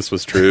 None of this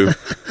was true.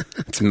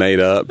 It's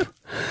made up.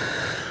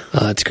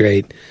 That's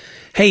great.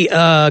 Hey,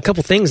 a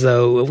couple things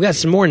though. We've got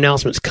some more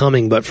announcements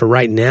coming, but for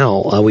right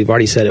now, we've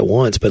already said it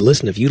once. But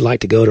listen, if you'd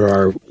like to go to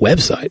our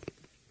website,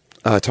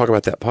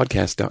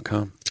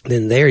 talkaboutthatpodcast.com.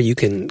 Then there you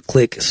can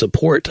click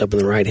support up in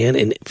the right hand,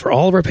 and for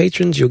all of our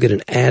patrons, you'll get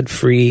an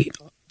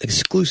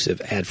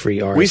exclusive ad-free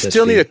RSS We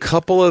still feed. need a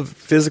couple of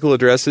physical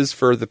addresses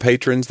for the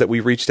patrons that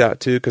we reached out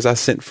to, because I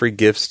sent free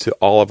gifts to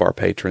all of our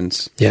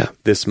patrons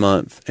this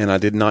month, and I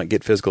did not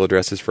get physical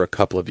addresses for a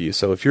couple of you.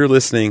 So if you're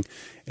listening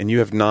and you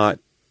have not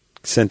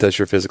sent us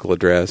your physical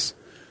address,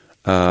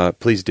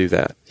 please do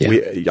that.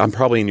 Yeah. I'm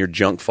probably in your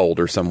junk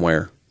folder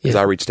somewhere, because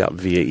I reached out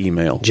via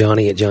email.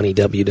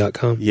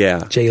 Johnny@johnnyw.com?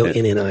 Yeah.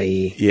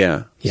 JONNIE.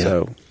 Yeah.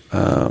 So,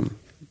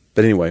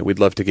 but anyway, we'd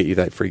love to get you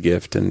that free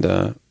gift,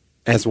 and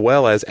as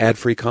well as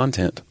ad-free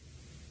content.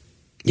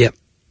 Yep.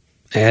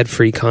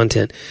 Ad-free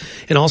content.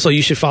 And also,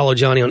 you should follow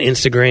Johnny on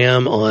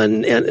Instagram,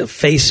 on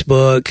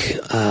Facebook,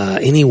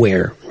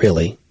 anywhere,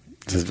 really.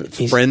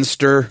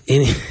 Friendster,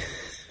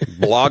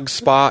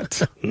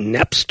 Blogspot,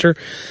 Napster.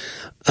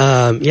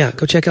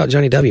 Go check out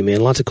Johnny W,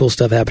 man. Lots of cool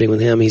stuff happening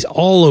with him. He's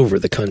all over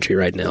the country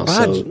right now.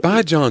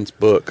 Buy John's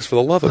books, for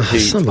the love of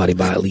Pete. Somebody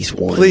buy at least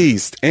one.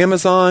 Please.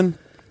 Amazon.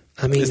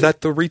 Is that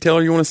the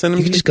retailer you want to send them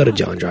to? You can just go to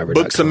johndriver.com.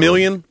 Books A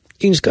Million?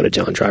 You can just go to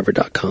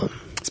johndriver.com.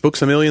 Is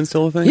Books A Million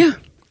still a thing? Yeah.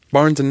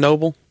 Barnes &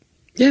 Noble?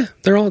 Yeah,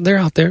 they're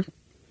out there.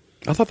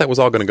 I thought that was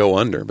all going to go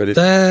under, but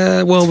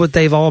but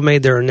they've all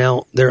made their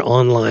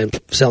online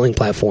selling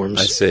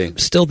platforms. I see.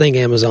 Still think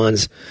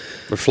Amazon's...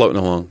 We're floating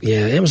along.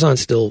 Yeah, Amazon's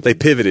still... They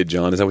pivoted,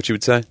 John. Is that what you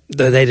would say?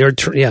 They're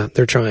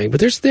trying. But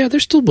there's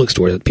still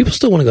bookstores. People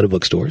still want to go to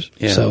bookstores.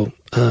 Yeah. So,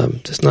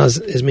 just not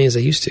as many as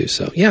they used to.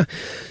 So, yeah.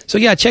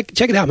 Check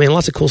it out, man.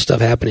 Lots of cool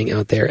stuff happening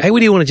out there. Hey, we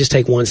do want to just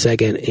take 1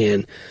 second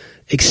and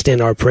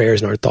extend our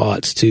prayers and our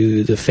thoughts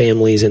to the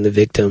families and the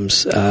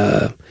victims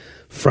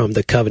from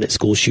the Covenant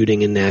school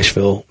shooting in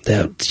Nashville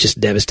that just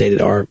devastated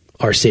our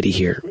city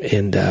here.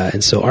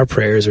 And so our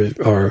prayers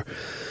are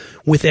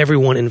with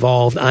everyone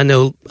involved. I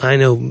know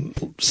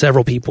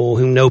several people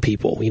who know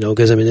people,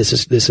 because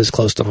this is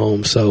close to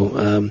home.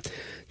 So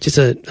just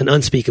an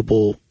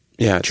unspeakable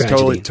it's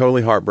tragedy.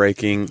 totally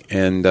heartbreaking,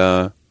 and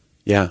and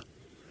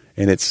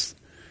it's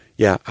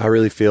I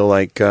really feel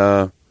like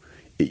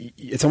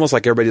it's almost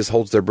like everybody just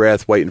holds their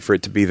breath waiting for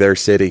it to be their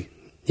city.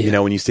 Yeah.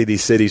 When you see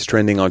these cities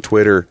trending on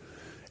Twitter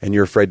and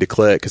you're afraid to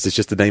click because it's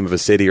just the name of a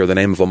city or the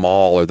name of a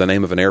mall or the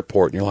name of an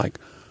airport, and you're like,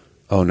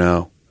 oh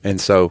no. And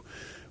so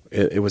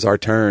it was our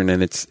turn,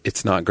 and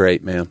it's not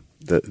great, man,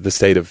 the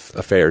state of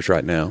affairs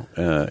right now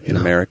in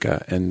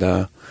America. And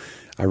I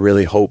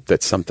really hope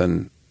that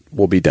something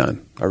will be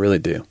done. I really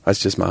do. That's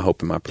just my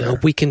hope and my prayer. I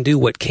hope we can do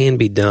what can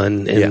be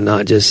done and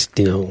not just,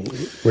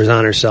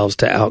 resign ourselves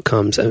to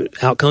outcomes.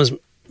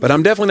 But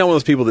I'm definitely not one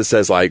of those people that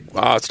says, like,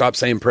 stop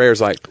saying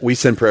prayers. Like, we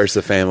send prayers to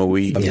the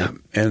family.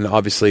 And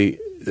obviously,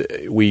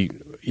 we're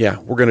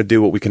going to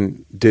do what we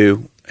can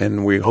do,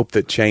 and we hope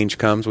that change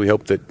comes. We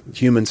hope that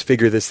humans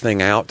figure this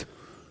thing out.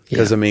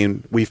 Because,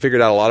 we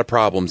figured out a lot of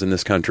problems in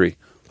this country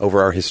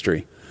over our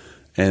history.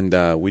 And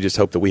we just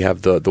hope that we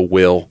have the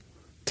will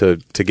to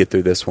get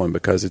through this one,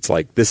 because it's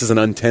like, this is an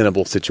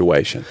untenable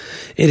situation.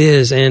 It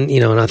is. And,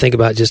 and I think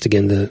about just,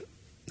 again,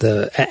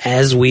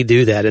 as we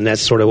do that, and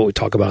that's sort of what we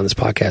talk about on this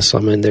podcast. So,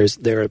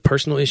 there are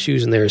personal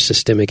issues and there are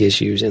systemic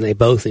issues, and they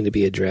both need to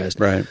be addressed.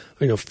 Right.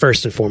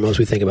 First and foremost,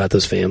 we think about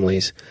those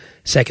families.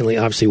 Secondly,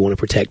 obviously, we want to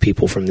protect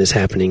people from this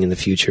happening in the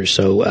future.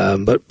 So,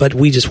 but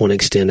we just want to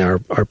extend our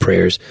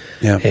prayers.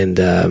 Yeah.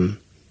 And,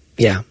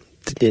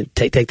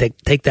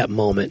 take that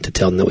moment to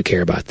tell them that we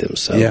care about them.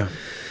 So, yeah.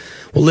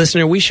 Well,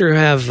 listener, we sure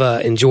have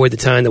enjoyed the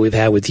time that we've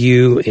had with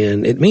you,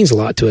 and it means a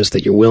lot to us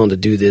that you're willing to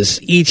do this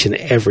each and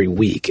every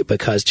week,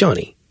 because,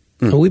 Johnny,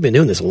 we've been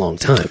doing this a long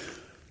time.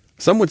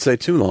 Some would say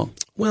too long.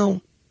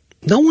 Well,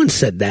 no one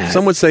said that.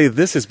 Some would say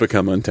this has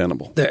become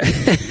untenable.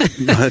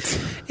 But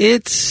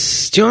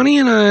it's Johnny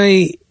and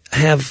I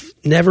have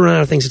never run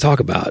out of things to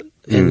talk about,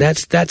 and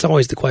that's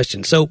always the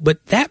question. So,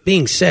 but that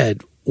being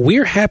said,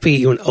 we're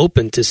happy and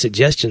open to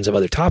suggestions of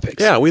other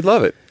topics. Yeah, we'd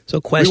love it. So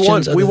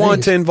questions. We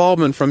want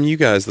involvement from you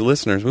guys, the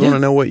listeners. We want to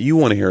know what you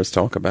want to hear us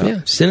talk about.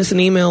 Yeah, send us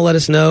an email, let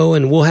us know,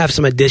 and we'll have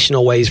some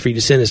additional ways for you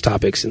to send us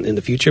topics in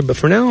the future. But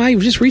for now,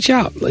 just reach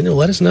out. Let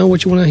us know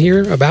what you want to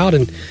hear about,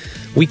 and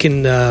we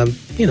can,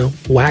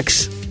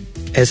 wax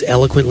as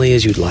eloquently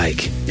as you'd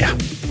like. Yeah.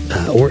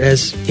 Or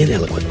as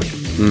ineloquently.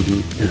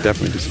 Mm-hmm. We'll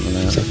definitely do some of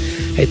that. So,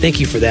 hey, thank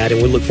you for that,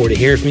 and we look forward to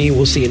hearing from you.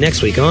 We'll see you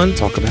next week on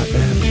Talk About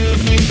That.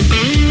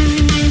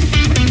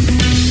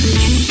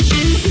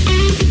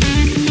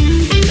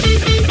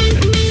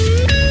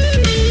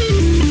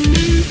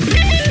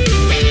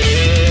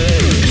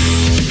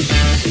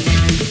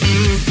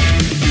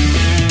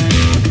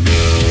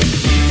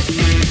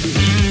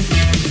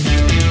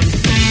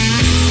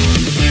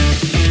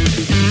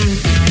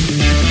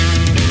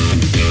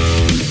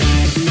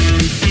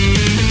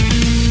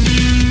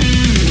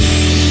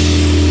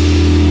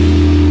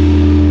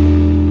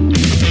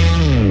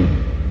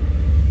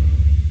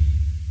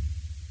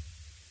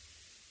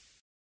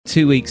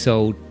 2 weeks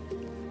old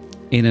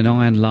in an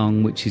iron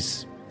lung, which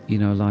is,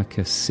 like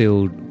a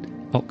sealed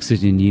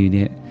oxygen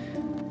unit,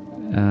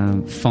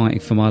 fighting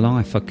for my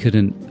life. I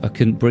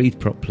couldn't breathe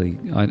properly,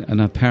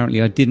 and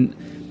apparently I didn't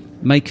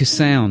make a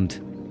sound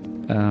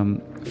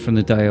from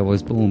the day I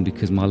was born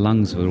because my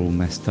lungs were all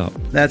messed up.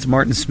 That's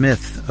Martin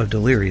Smith of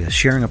Delirious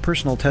sharing a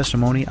personal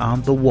testimony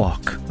on The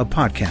Walk, a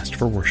podcast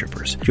for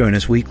worshipers. Join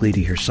us weekly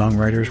to hear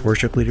songwriters,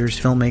 worship leaders,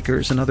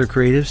 filmmakers, and other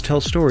creatives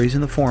tell stories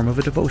in the form of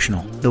a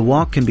devotional. The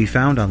Walk can be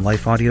found on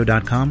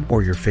lifeaudio.com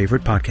or your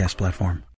favorite podcast platform.